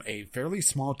from a fairly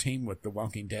small team with The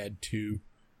Walking Dead to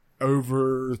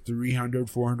over 300,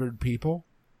 400 people.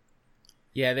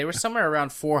 Yeah, they were somewhere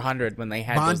around 400 when they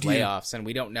had those layoffs, and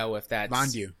we don't know if that's...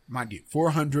 Mind you,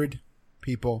 400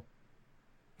 people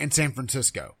in San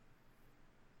Francisco.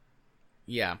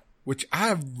 Yeah. Which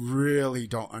I really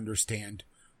don't understand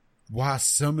why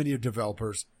so many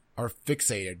developers are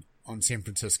fixated on San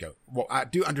Francisco. Well, I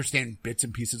do understand bits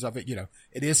and pieces of it.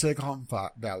 It is Silicon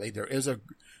Valley. There is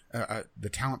the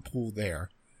talent pool there.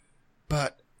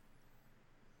 But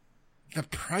the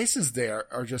prices there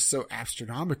are just so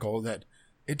astronomical that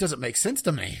it doesn't make sense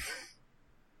to me.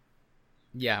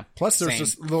 Yeah. Plus, there's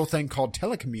this little thing called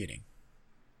telecommuting.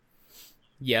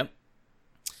 Yep.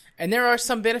 And there are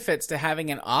some benefits to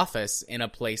having an office in a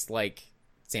place like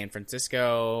San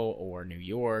Francisco or New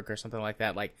York or something like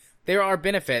that. Like, there are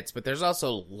benefits, but there's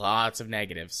also lots of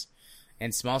negatives.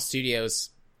 And small studios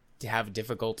have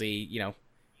difficulty,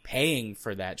 paying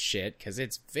for that shit because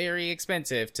it's very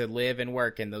expensive to live and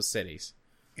work in those cities.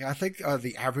 Yeah, I think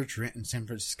the average rent in San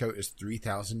Francisco is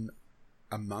 $3,000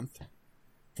 a month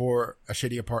for a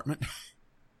shitty apartment.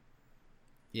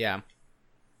 Yeah.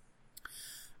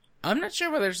 I'm not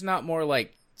sure whether there's not more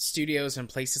like studios in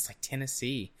places like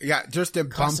Tennessee. Yeah, just in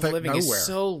cost of living nowhere. is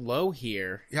so low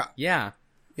here. Yeah. Yeah.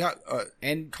 Yeah,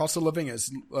 and cost of living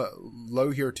is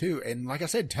low here too. And like I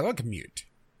said, telecommute.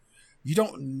 You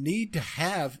don't need to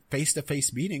have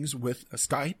face-to-face meetings with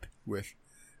Skype, with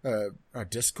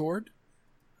Discord.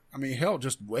 I mean, hell,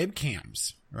 just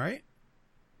webcams, right?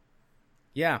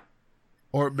 Yeah.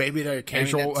 Or maybe the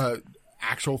casual,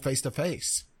 actual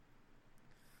face-to-face.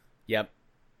 Yep.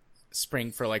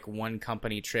 Spring for like one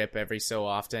company trip every so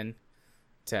often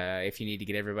if you need to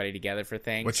get everybody together for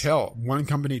things. Which, hell, one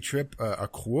company trip a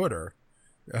quarter,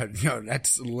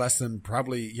 that's less than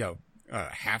probably,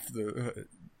 half the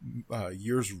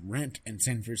year's rent in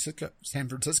San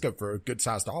Francisco for a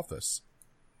good-sized office.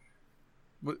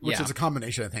 Which is a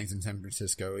combination of things in San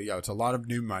Francisco. It's a lot of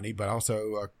new money, but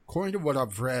also, according to what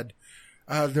I've read,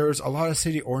 there's a lot of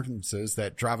city ordinances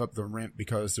that drive up the rent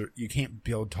because you can't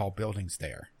build tall buildings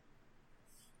there.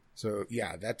 So,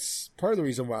 yeah, that's part of the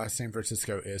reason why San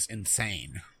Francisco is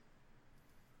insane.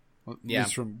 At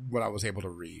least from what I was able to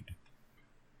read.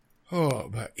 Oh,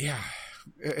 but yeah,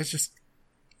 it's just...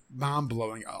 mind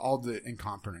blowing. All the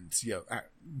incompetence,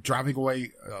 driving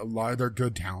away a lot of their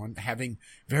good talent, having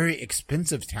very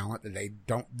expensive talent that they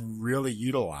don't really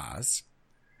utilize.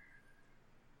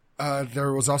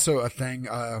 There was also a thing.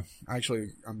 Actually,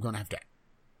 I'm going to have to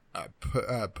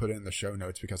put in the show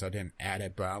notes because I didn't add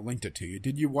it, but I linked it to you.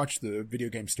 Did you watch the video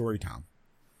game Storytime?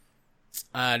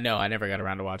 No, I never got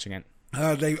around to watching it.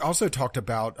 They also talked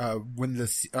about when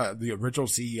the original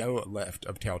CEO left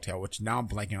of Telltale, which now I'm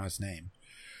blanking on his name.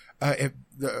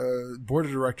 The board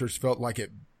of directors felt like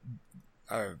it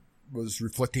was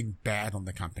reflecting bad on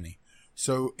the company.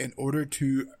 So in order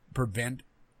to prevent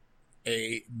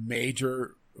a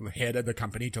major head of the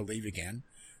company to leave again,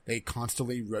 they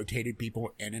constantly rotated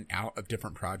people in and out of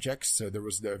different projects. So there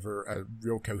was never a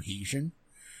real cohesion,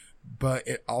 but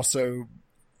it also,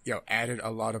 added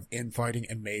a lot of infighting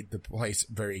and made the place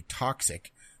very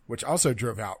toxic, which also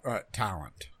drove out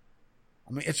talent.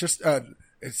 I mean, it's just,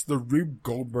 it's the Rube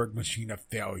Goldberg machine of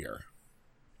failure.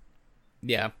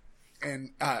 Yeah.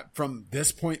 And from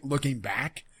this point looking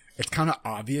back, it's kind of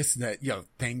obvious that,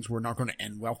 things were not going to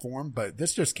end well for him, but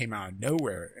this just came out of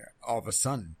nowhere all of a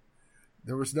sudden.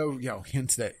 There was no,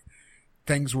 hints that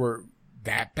things were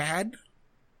that bad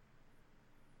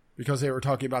because they were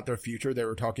talking about their future. They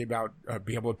were talking about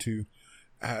being able to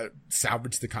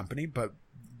salvage the company, but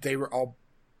it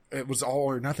was all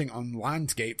or nothing on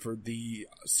Lionsgate for the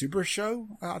Super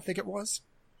Show, I think it was,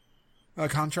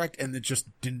 contract, and it just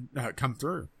didn't come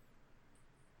through.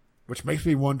 Which makes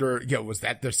me wonder, was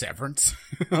that their severance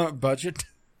budget?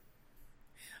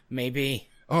 Maybe.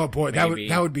 Oh boy, that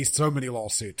would be so many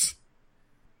lawsuits.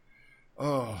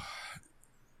 Oh,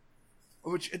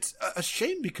 which it's a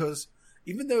shame because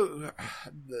even though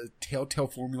the Telltale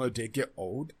formula did get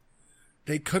old,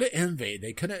 they could have innovated.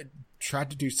 They could have tried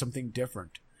to do something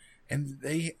different, and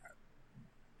they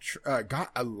got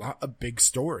a lot of big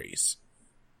stories.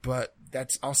 But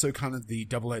that's also kind of the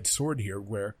double-edged sword here,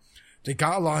 where they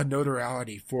got a lot of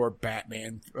notoriety for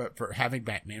Batman, for having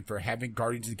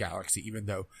Guardians of the Galaxy, even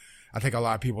though I think a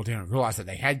lot of people didn't realize that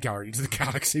they had Guardians of the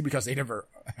Galaxy because they never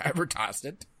advertised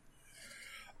it.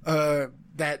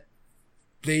 That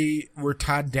they were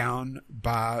tied down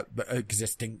by the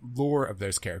existing lore of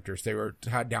those characters. They were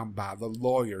tied down by the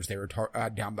lawyers. They were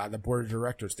tied down by the board of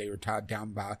directors. They were tied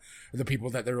down by the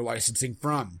people that they were licensing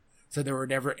from. So they were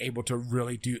never able to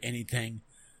really do anything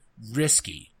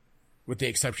risky, with the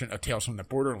exception of Tales from the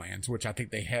Borderlands, which I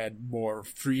think they had more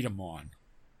freedom on.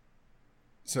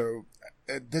 So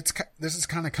this is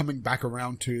kind of coming back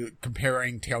around to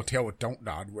comparing Telltale with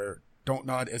Dontnod, where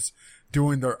Dontnod is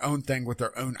doing their own thing with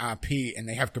their own IP, and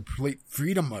they have complete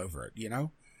freedom over it,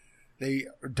 They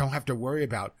don't have to worry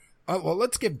about,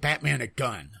 let's give Batman a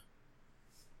gun.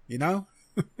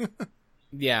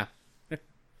 Yeah.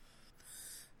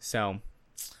 So,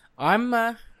 I'm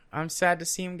sad to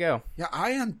see him go. Yeah,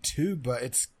 I am too, but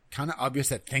it's kind of obvious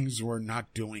that things were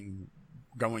not going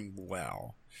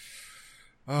well.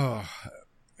 Oh,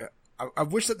 I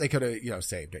wish that they could have,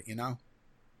 saved it,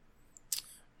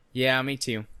 Yeah, me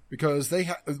too. Because they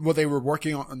were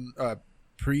working on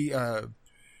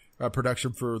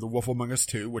production for The Wolf Among Us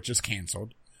 2, which is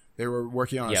canceled. They were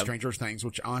working on Stranger Things,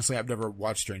 which honestly I've never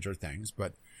watched Stranger Things,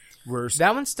 but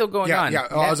that one's still going on. Yeah,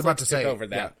 I was about to say over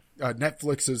that. Yeah,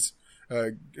 Netflix is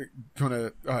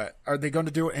gonna. Are they going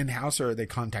to do it in house, or are they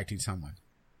contacting someone?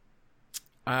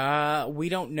 We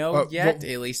don't know yet.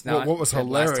 At least not. What was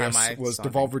hilarious was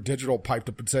Devolver Digital piped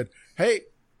up and said, "Hey,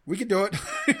 we can do it."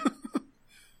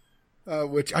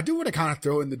 Which I do want to kind of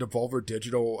throw in the Devolver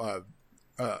Digital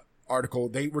article.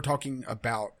 They were talking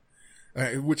about,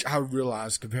 which I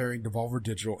realized comparing Devolver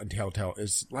Digital and Telltale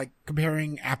is like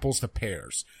comparing apples to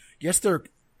pears. Yes, they're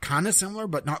kind of similar,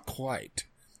 but not quite.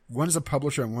 One is a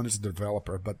publisher and one is a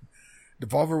developer. But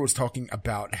Devolver was talking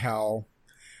about how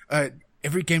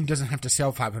every game doesn't have to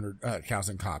sell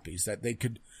 500,000 copies, that they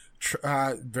could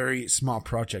try very small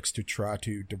projects to try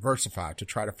to diversify, to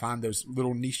try to find those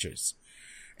little niches.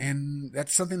 And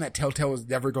that's something that Telltale is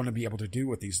never going to be able to do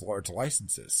with these large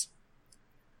licenses.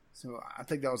 So I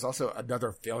think that was also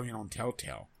another failure on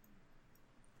Telltale.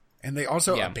 And they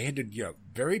also abandoned,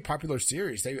 very popular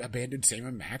series. They abandoned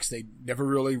Sam & Max. They never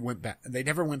really went back. They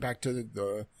never went back to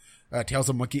the Tales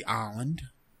of Monkey Island.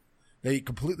 They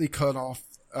completely cut off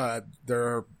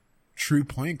their true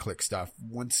point-and-click stuff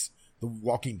once The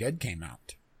Walking Dead came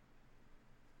out.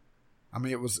 I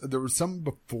mean, there was some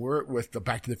before it with the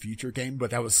Back to the Future game, but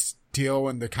that was still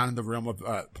in the kind of the realm of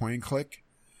point and click.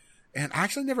 And I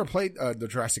actually never played the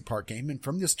Jurassic Park game, and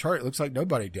from this chart, it looks like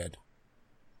nobody did.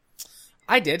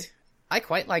 I did. I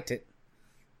quite liked it.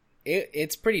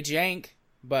 It's pretty jank,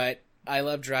 but I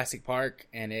love Jurassic Park,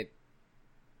 and it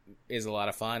is a lot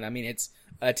of fun. I mean, it's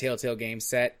a Telltale game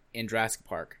set in Jurassic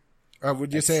Park.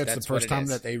 Would you say it's the first time is.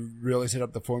 that they really set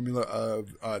up the formula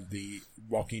of the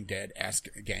Walking Dead-esque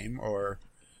game, or?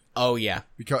 Oh yeah.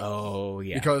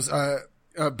 Because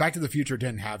Back to the Future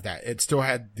didn't have that. It still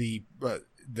had the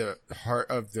heart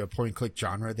of the point-and-click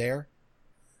genre there.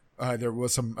 There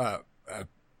was some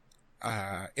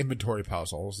inventory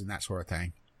puzzles and that sort of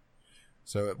thing.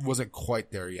 So it wasn't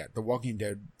quite there yet. The Walking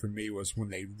Dead, for me, was when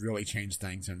they really changed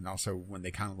things, and also when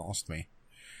they kind of lost me.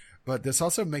 But this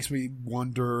also makes me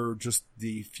wonder just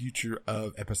the future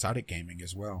of episodic gaming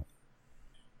as well.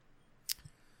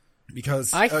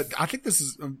 Because I think this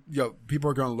is, people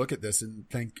are going to look at this and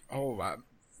think,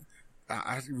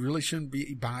 I really shouldn't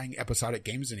be buying episodic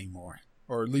games anymore.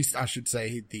 Or at least I should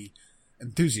say the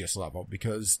enthusiast level,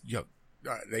 because,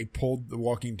 they pulled the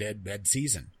Walking Dead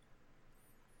mid-season.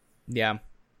 Yeah.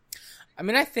 I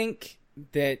mean, I think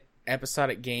that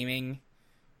episodic gaming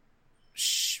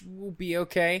will be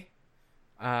okay.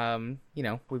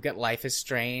 We've got Life is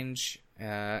Strange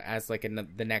as like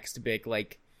the next big,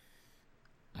 like,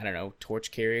 I don't know,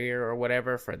 torch carrier or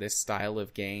whatever for this style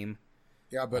of game.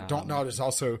 Yeah, but Don't Nod is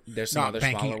also there's some not other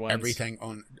banking smaller ones. Everything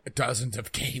on dozens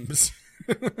of games.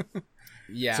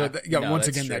 Yeah. So once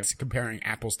again, true. that's comparing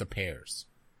apples to pears.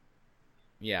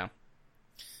 Yeah.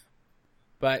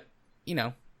 But,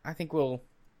 I think we'll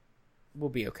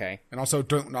be okay. And also,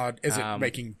 Don't Nod isn't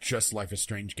making just Life is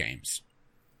Strange games.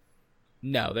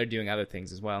 No, they're doing other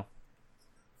things as well.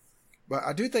 But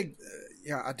I do think,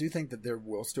 that there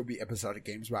will still be episodic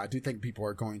games, but I do think people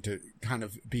are going to kind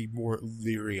of be more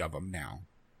leery of them now.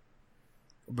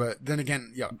 But then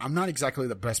again, I'm not exactly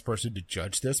the best person to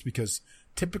judge this, because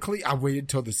typically I waited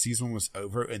till the season was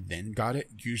over and then got it,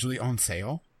 usually on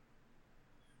sale.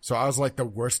 So I was like the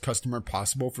worst customer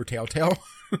possible for Telltale,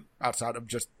 outside of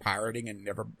just pirating and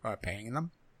never paying them.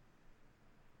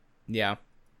 Yeah.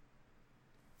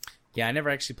 Yeah, I never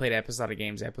actually played episodic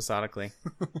games episodically.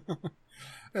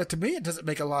 To me, it doesn't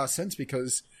make a lot of sense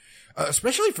because,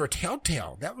 especially for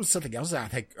Telltale, that was something else that I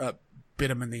think bit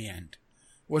them in the end,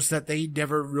 was that they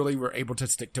never really were able to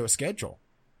stick to a schedule.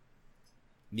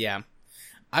 Yeah.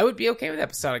 I would be okay with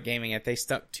episodic gaming if they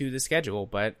stuck to the schedule,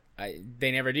 but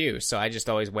they never do, so I just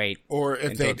always wait. Or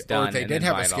if they did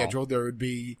have a schedule, there would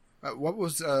be... what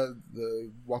was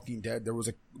the Walking Dead? There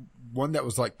was one that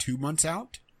was like 2 months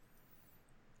out.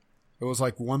 It was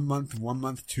like 1 month, 1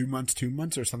 month, 2 months, 2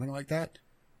 months, or something like that.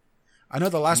 I know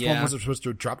the last one wasn't supposed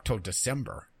to drop till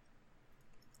December.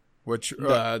 Which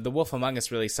the Wolf Among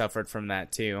Us really suffered from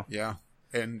that too. Yeah,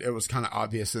 and it was kind of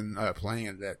obvious in playing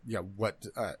it that what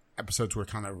episodes were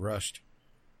kind of rushed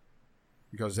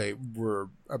because they were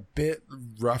a bit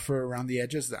rougher around the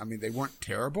edges. I mean, they weren't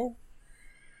terrible,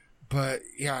 but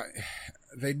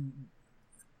they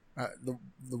the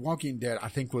Walking Dead I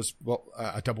think was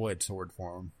a double-edged sword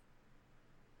for them.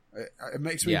 It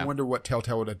makes me wonder what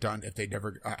Telltale would have done if they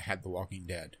never had The Walking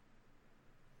Dead.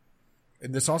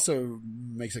 And this also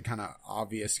makes it kind of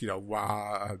obvious,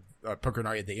 why Poker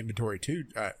Night at the Inventory 2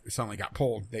 suddenly got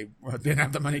pulled. They didn't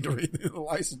have the money to read the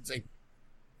licensing.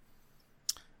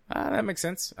 That makes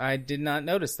sense. I did not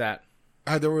notice that.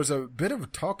 There was a bit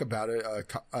of talk about it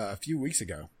a few weeks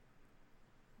ago.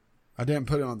 I didn't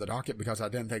put it on the docket because I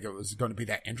didn't think it was going to be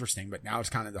that interesting, but now it's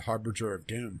kind of the harbinger of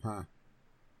doom, huh?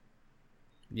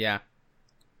 Yeah.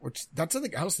 Which, that's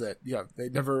something else that, they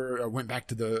never went back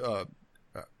to the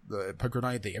Poker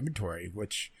Night at the Inventory,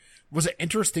 which was an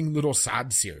interesting little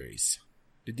side series.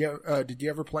 Did you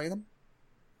ever play them?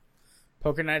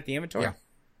 Poker Night at the Inventory? Yeah.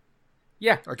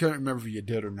 Yeah. I can't remember if you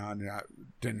did or not, and I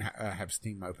didn't have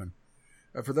Steam open.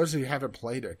 For those of you who haven't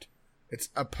played it, it's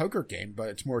a poker game, but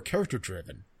it's more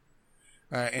character-driven.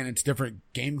 And it's different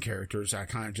game characters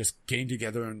kind of just getting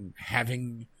together and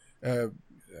having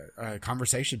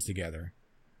conversations together.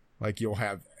 Like you'll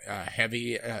have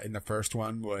Heavy in the first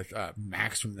one with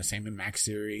Max from the Sam and Max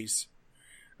series.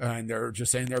 And they're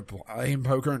just sitting there playing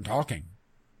poker and talking.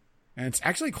 And it's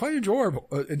actually quite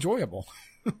enjoyable.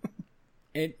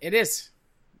 It is.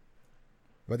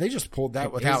 But they just pulled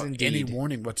that without any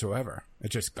warning whatsoever.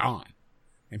 It's just gone.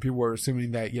 And people were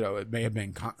assuming that, it may have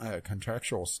been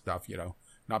contractual stuff,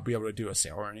 not be able to do a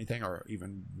sale or anything or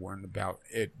even warn about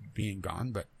it being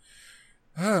gone. But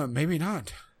maybe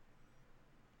not.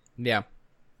 Yeah.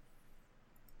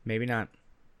 Maybe not.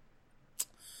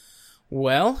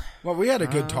 Well, we had a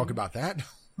good talk about that.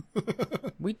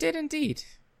 We did indeed.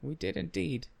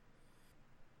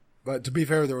 But to be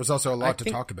fair, there was also a lot to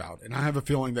talk about. And I have a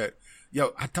feeling that,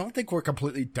 I don't think we're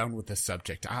completely done with this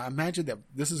subject. I imagine that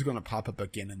this is going to pop up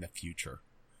again in the future.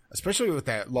 Especially with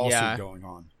that lawsuit going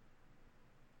on.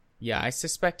 Yeah, I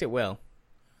suspect it will.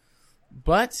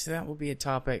 But that will be a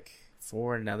topic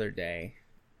for another day,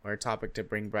 or a topic to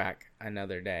bring back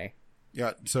another day.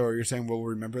 Yeah, so you're saying we'll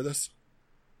remember this?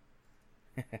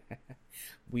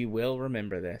 We will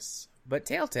remember this. But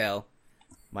Telltale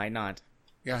might not.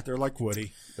 Yeah, they're like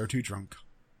Woody. They're too drunk.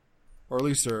 Or at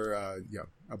least their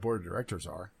a board of directors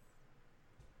are.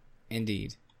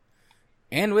 Indeed.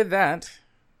 And with that,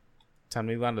 time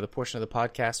to move on to the portion of the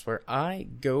podcast where I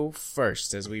go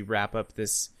first as we wrap up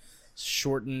this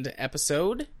shortened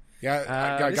episode. Yeah,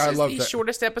 I this gotta is love the that.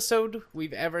 shortest episode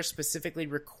we've ever specifically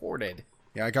recorded.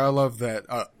 Yeah, I gotta love that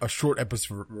a short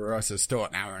episode for us is still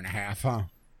an hour and a half, huh?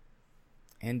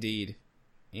 Indeed.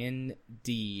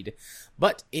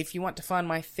 But if you want to find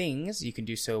my things, you can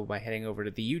do so by heading over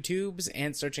to the YouTubes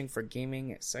and searching for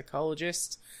Gaming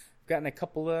Psychologist. I've gotten a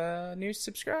couple of new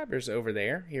subscribers over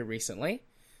there here recently,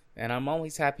 and I'm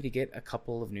always happy to get a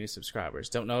couple of new subscribers.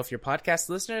 Don't know if you're podcast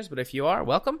listeners, but if you are,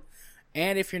 welcome.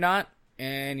 And if you're not,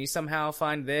 and you somehow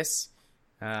find this,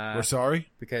 We're sorry.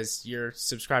 because you're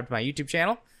subscribed to my YouTube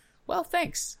channel, well,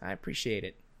 thanks. I appreciate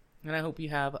it. And I hope you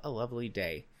have a lovely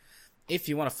day. If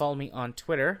you want to follow me on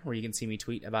Twitter, where you can see me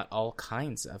tweet about all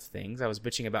kinds of things. I was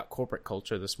bitching about corporate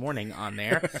culture this morning on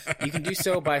there. You can do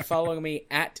so by following me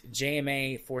at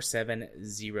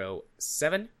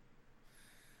JMA4707.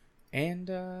 And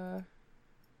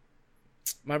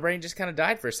my brain just kind of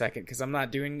died for a second because I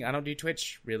don't do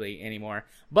Twitch really anymore.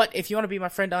 But if you want to be my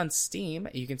friend on Steam,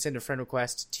 you can send a friend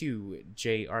request to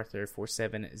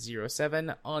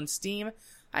jarthur4707 on Steam.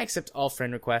 I accept all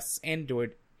friend requests and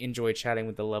enjoy chatting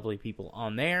with the lovely people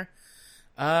on there.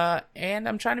 And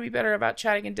I'm trying to be better about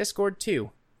chatting in Discord too.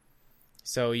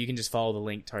 So you can just follow the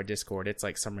link to our Discord. It's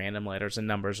like some random letters and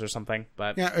numbers or something.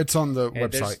 But Yeah, it's on the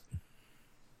website.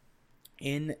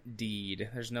 Indeed.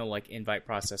 There's no like invite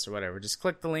process or whatever. Just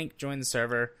click the link, join the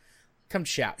server, come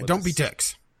chat with Don't us. be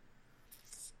dicks.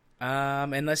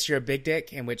 Unless you're a big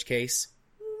dick, in which case,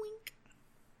 wink.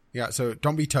 Yeah, so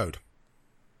don't be Toad.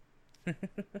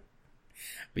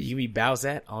 But you can be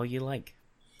Bowsette all you like.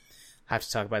 I have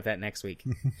to talk about that next week.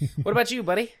 What about you,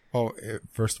 buddy? Well,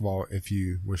 first of all, if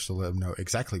you wish to let them know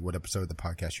exactly what episode of the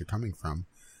podcast you're coming from,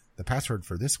 the password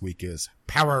for this week is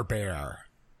Power Bear.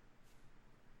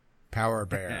 Power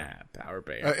Bear. Power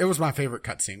Bear. It was my favorite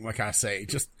cutscene, what can I say?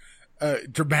 Just a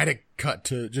dramatic cut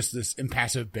to just this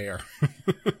impassive bear.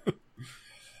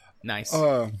 Nice.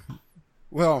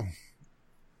 Well,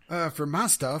 for my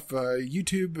stuff,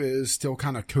 YouTube is still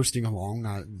kind of coasting along.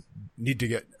 I need to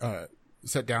get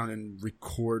sit down and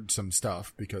record some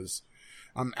stuff because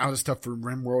I'm out of stuff for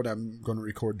RimWorld. I'm going to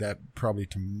record that probably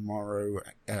tomorrow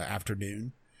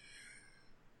afternoon.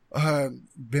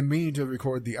 Been meaning to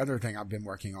record the other thing I've been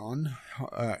working on,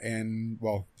 and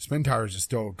well, Spin Tires is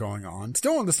still going on,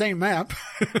 still on the same map.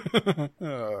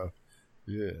 Yeah,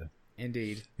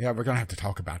 Indeed. yeah, we're gonna have to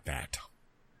talk about that.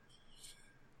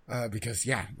 Because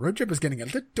yeah, Road Trip is getting a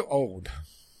little old.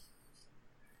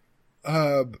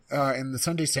 And the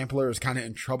Sunday Sampler is kind of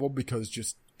in trouble because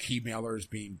just key mailers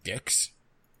being dicks.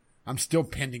 I'm still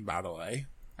pending, by the way,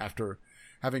 after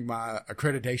having my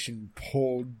accreditation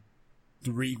pulled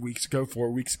 4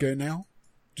 weeks ago now,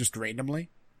 just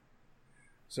randomly.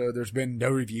 So there's been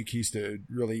no review keys to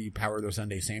really power the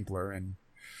Sunday Sampler, and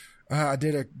I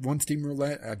did one Steam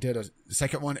Roulette, I did a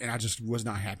second one, and I just was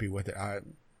not happy with it. I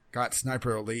got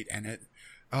Sniper Elite, and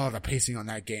the pacing on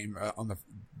that game on the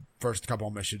first couple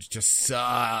of missions just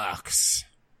sucks.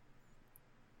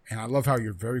 And I love how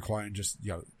you're very quiet and just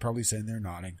probably sitting there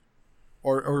nodding,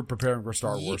 or preparing for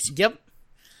Star Wars. Yep.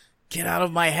 Get out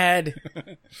of my head.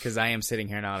 Because I am sitting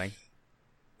here nodding.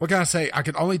 What can I say? I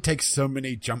could only take so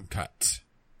many jump cuts,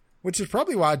 which is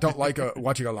probably why I don't like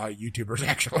watching a lot of YouTubers,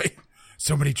 actually.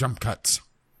 So many jump cuts.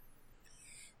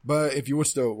 But if you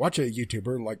wish to watch a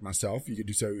YouTuber like myself, you could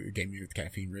do so Gaming with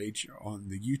Caffeine Rage on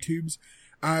the YouTubes.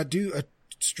 I do a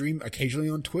stream occasionally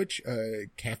on Twitch,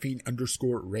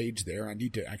 caffeine_rage there. I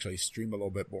need to actually stream a little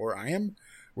bit more. I am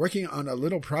working on a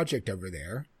little project over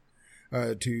there.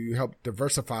 To help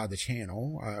diversify the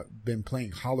channel. I've been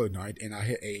playing Hollow Knight, and I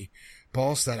hit a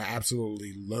boss that I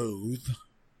absolutely loathe.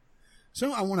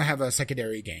 So I want to have a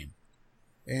secondary game.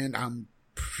 And I'm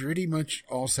pretty much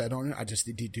all set on it. I just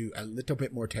need to do a little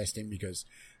bit more testing because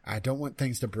I don't want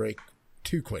things to break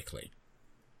too quickly.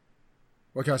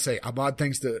 What can I say? I mod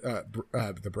things to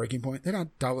the breaking point, then I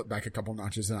dial it back a couple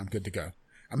notches, and I'm good to go.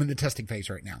 I'm in the testing phase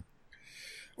right now.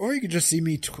 Or you can just see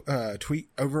me tweet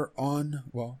over on,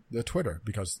 the Twitter,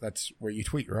 because that's where you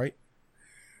tweet, right?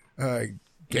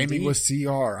 Gaming with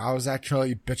CR. I was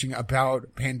actually bitching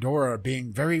about Pandora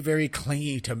being very, very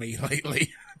clingy to me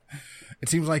lately. It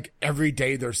seems like every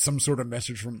day there's some sort of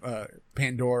message from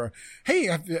Pandora. Hey,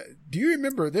 do you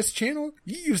remember this channel?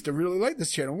 You used to really like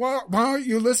this channel. Why aren't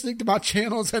you listening to my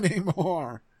channels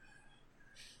anymore?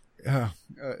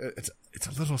 It's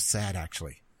a little sad,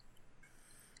 actually.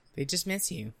 They just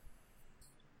miss you.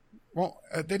 Well,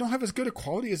 they don't have as good a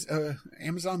quality as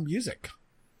Amazon Music.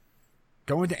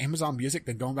 Going to Amazon Music,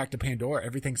 then going back to Pandora,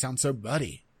 everything sounds so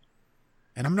buddy.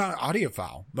 And I'm not an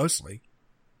audiophile, mostly.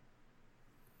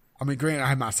 I mean, granted, I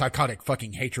have my psychotic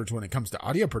fucking hatreds when it comes to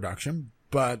audio production,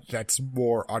 but that's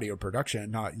more audio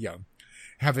production, not,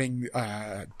 having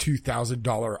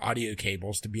 $2,000 audio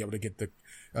cables to be able to get the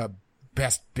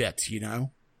best bits, The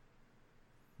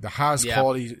highest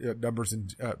quality numbers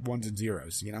and ones and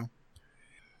zeros,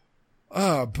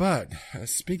 But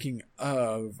speaking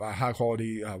of high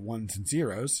quality ones and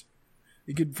zeros,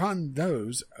 you can find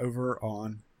those over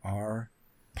on our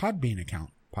Podbean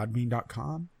account,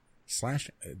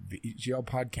 podbean.com/VGL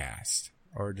podcast.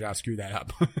 Or did I screw that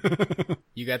up?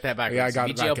 You got that back. Yeah, I got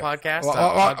it VGL back. podcast. Well,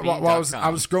 I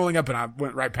was scrolling up and I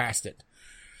went right past it.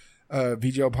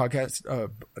 VGL podcast,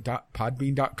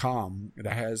 podbean.com.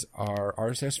 That has our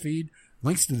RSS feed,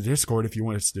 links to the Discord if you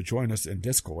want us to join us in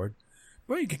Discord.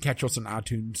 Well, you can catch us on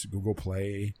iTunes, Google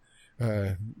Play,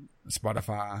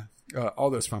 Spotify, all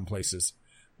those fun places.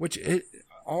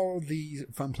 All the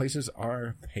fun places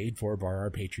are paid for by our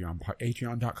Patreon,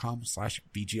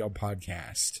 patreon.com/VGL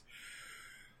podcast.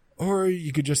 Or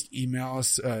you could just email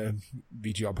us,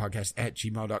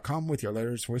 VGLpodcast@gmail.com with your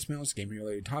letters, voicemails,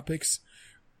 gaming-related topics,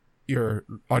 your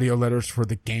audio letters for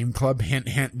the game club, hint,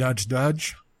 hint, nudge,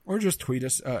 nudge, or just tweet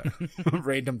us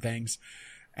random things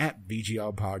at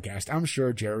VGL Podcast. I'm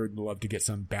sure Jared would love to get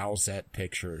some Bowsette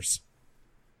pictures.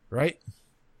 Right?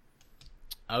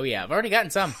 Oh, yeah. I've already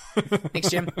gotten some. Thanks,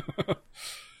 Jim.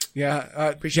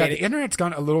 Yeah. Appreciate it. The internet's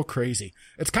gone a little crazy.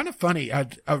 It's kind of funny.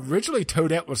 Originally,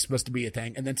 Toadette was supposed to be a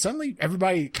thing, and then suddenly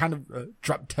everybody kind of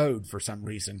dropped Toad for some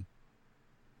reason.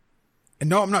 And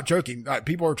no, I'm not joking.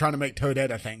 People were trying to make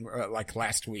Toadette a thing like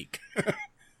last week.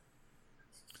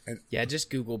 Yeah, just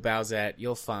Google Bowsette.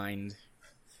 You'll find...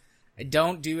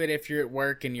 Don't do it if you're at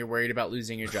work and you're worried about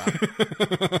losing your job.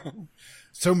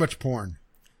 So much porn.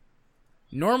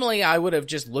 Normally, I would have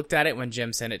just looked at it when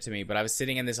Jim sent it to me, but I was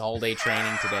sitting in this all-day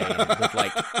training today with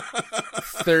like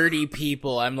 30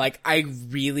 people. I'm like, I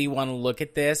really want to look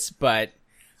at this, but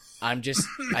I just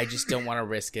don't want to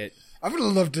risk it. I would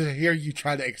love to hear you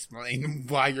try to explain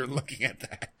why you're looking at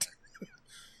that.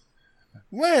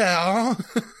 Well,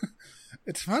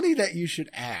 it's funny that you should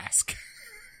ask.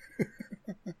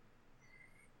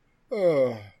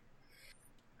 Oh,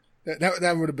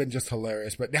 that would have been just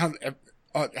hilarious. But now,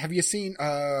 have you seen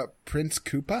Prince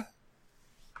Koopa?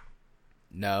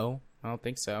 No, I don't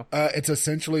think so. It's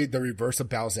essentially the reverse of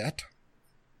Bowsette.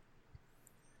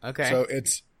 Okay. So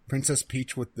it's Princess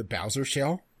Peach with the Bowser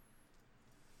shell.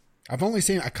 I've only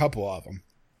seen a couple of them.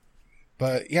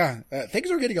 But yeah, things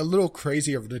are getting a little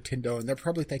crazy over Nintendo, and they're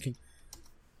probably thinking,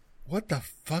 what the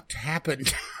fuck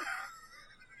happened?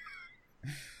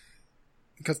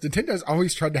 Because Nintendo's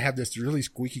always tried to have this really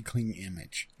squeaky clean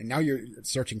image. And now you're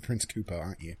searching Prince Koopa,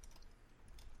 aren't you?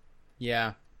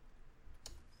 Yeah.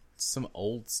 Some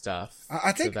old stuff.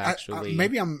 I think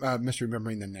maybe I'm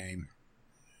misremembering the name.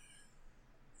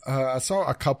 I saw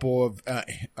a couple of...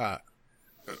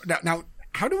 Now,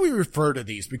 how do we refer to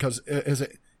these? Because is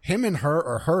it him and her,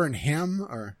 or her and him?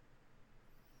 Or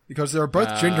because they're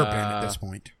both gender bent at this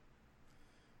point.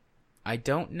 I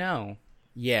don't know.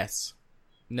 Yes.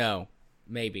 No.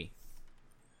 Maybe.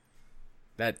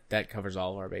 That covers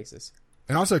all of our bases.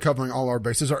 And also covering all our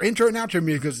bases, our intro and outro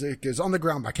music is On the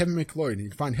Ground by Kevin McLeod. And you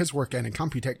can find his work at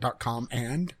Incompetech.com.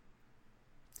 And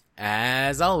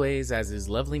as always, as his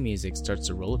lovely music starts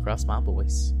to roll across my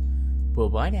voice. Well,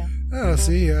 bye now.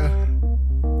 See ya.